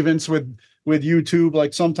a grievance with YouTube,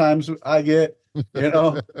 like sometimes I get,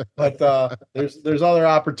 but there's other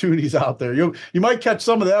opportunities out there. You might catch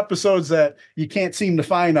some of the episodes that you can't seem to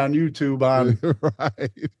find on YouTube on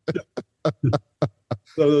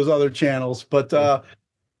those other channels. But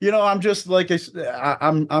I'm just like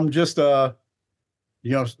I'm just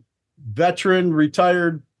veteran,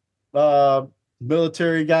 retired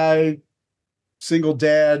military guy, single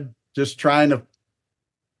dad, just trying to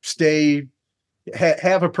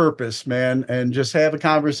have a purpose, man, and just have a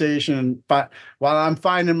conversation. But while I'm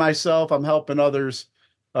finding myself, I'm helping others,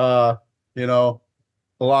 along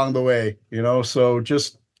the way, so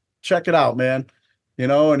just check it out, man, and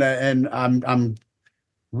I'm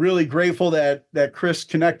really grateful that Chris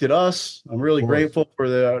connected us. I'm really grateful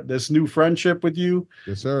for this new friendship with you.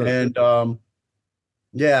 Yes, sir. And,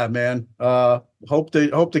 yeah, man, hope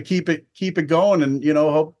to keep it going and,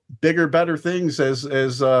 hope bigger, better things as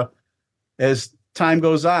time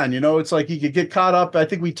goes on. It's like you could get caught up. I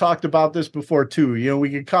think we talked about this before too. We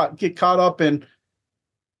could get caught up in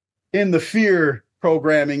the fear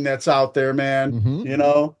programming that's out there, man.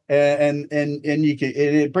 Mm-hmm. And you can,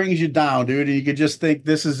 it brings you down, dude. And you could just think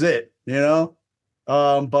this is it,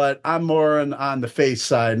 but I'm more on the faith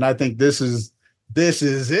side, and I think this is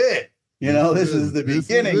it. This is the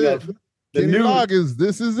beginning of the Kenny Loggins.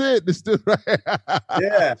 This is it. This is right.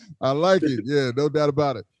 Yeah, I like it. Yeah, no doubt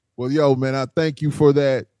about it. Well, yo, man, I thank you for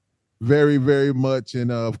that very, very much. And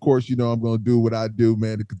of course, I'm going to do what I do,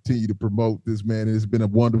 man, to continue to promote this, man. It's been a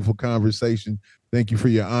wonderful conversation. Thank you for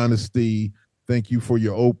your honesty. Thank you for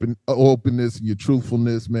your openness and your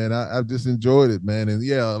truthfulness, man. I've just enjoyed it, man. And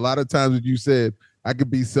yeah, a lot of times, as you said, I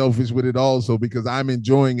could be selfish with it also because I'm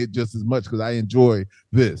enjoying it just as much because I enjoy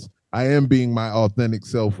this. I am being my authentic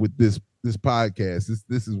self with this podcast.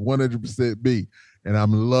 This is 100% me. And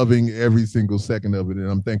I'm loving every single second of it. And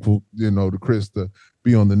I'm thankful, to Chris to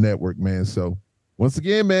be on the network, man. So once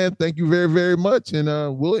again, man, thank you very, very much. And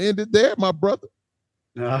we'll end it there, my brother.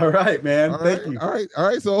 All right, man. Thank you. All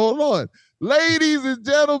right. So hold on. Ladies and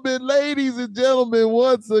gentlemen,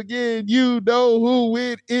 once again, you know who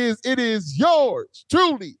it is. It is yours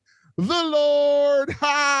truly, the Lord.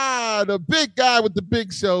 The big guy with the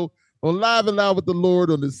big show on Live and Loud with the Lord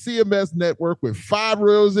on the CMS network with 5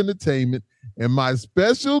 Reels Entertainment. And my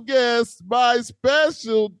special guest,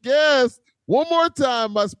 one more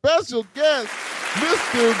time, my special guest,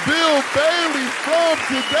 Mr. Bill Bailey from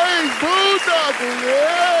today's Boondoggle.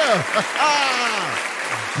 Yeah.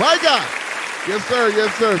 My God. Yes, sir.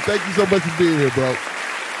 Yes, sir. Thank you so much for being here, bro.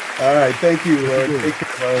 All right. Thank you, Lord. Take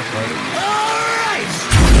care, bro. All right.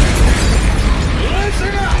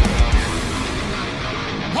 Listen up.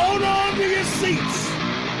 Hold on to your seats.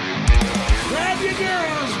 Grab your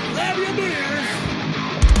girls. Grab your beers.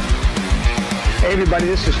 Hey everybody,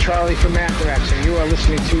 this is Charlie from Anthrax, and you are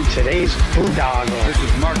listening to today's Boondoggle. This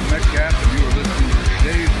is Mark Metcalf, and you are listening to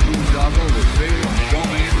today's Boondoggle with Bailey on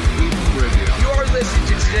Domain Cleveland Radio. You are listening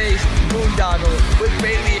to today's Boondoggle with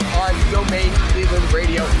Bailey on Domain Cleveland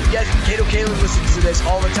Radio. Yes, Kato Kalin listens to this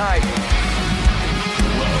all the time.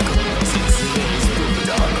 Welcome to today's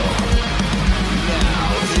Boondoggle.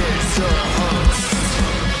 Now here's your host.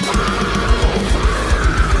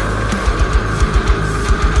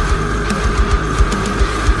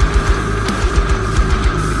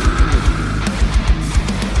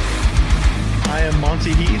 I am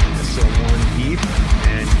Monty Heath, so one Heath,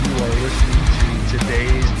 and you are listening to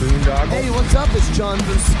today's Boondoggle. Hey, what's up? It's John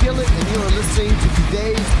from Skillet, and you are listening to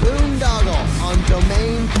today's Boondoggle on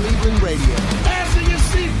Domain Cleveland Radio. Fasten your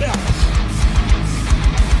seatbelts.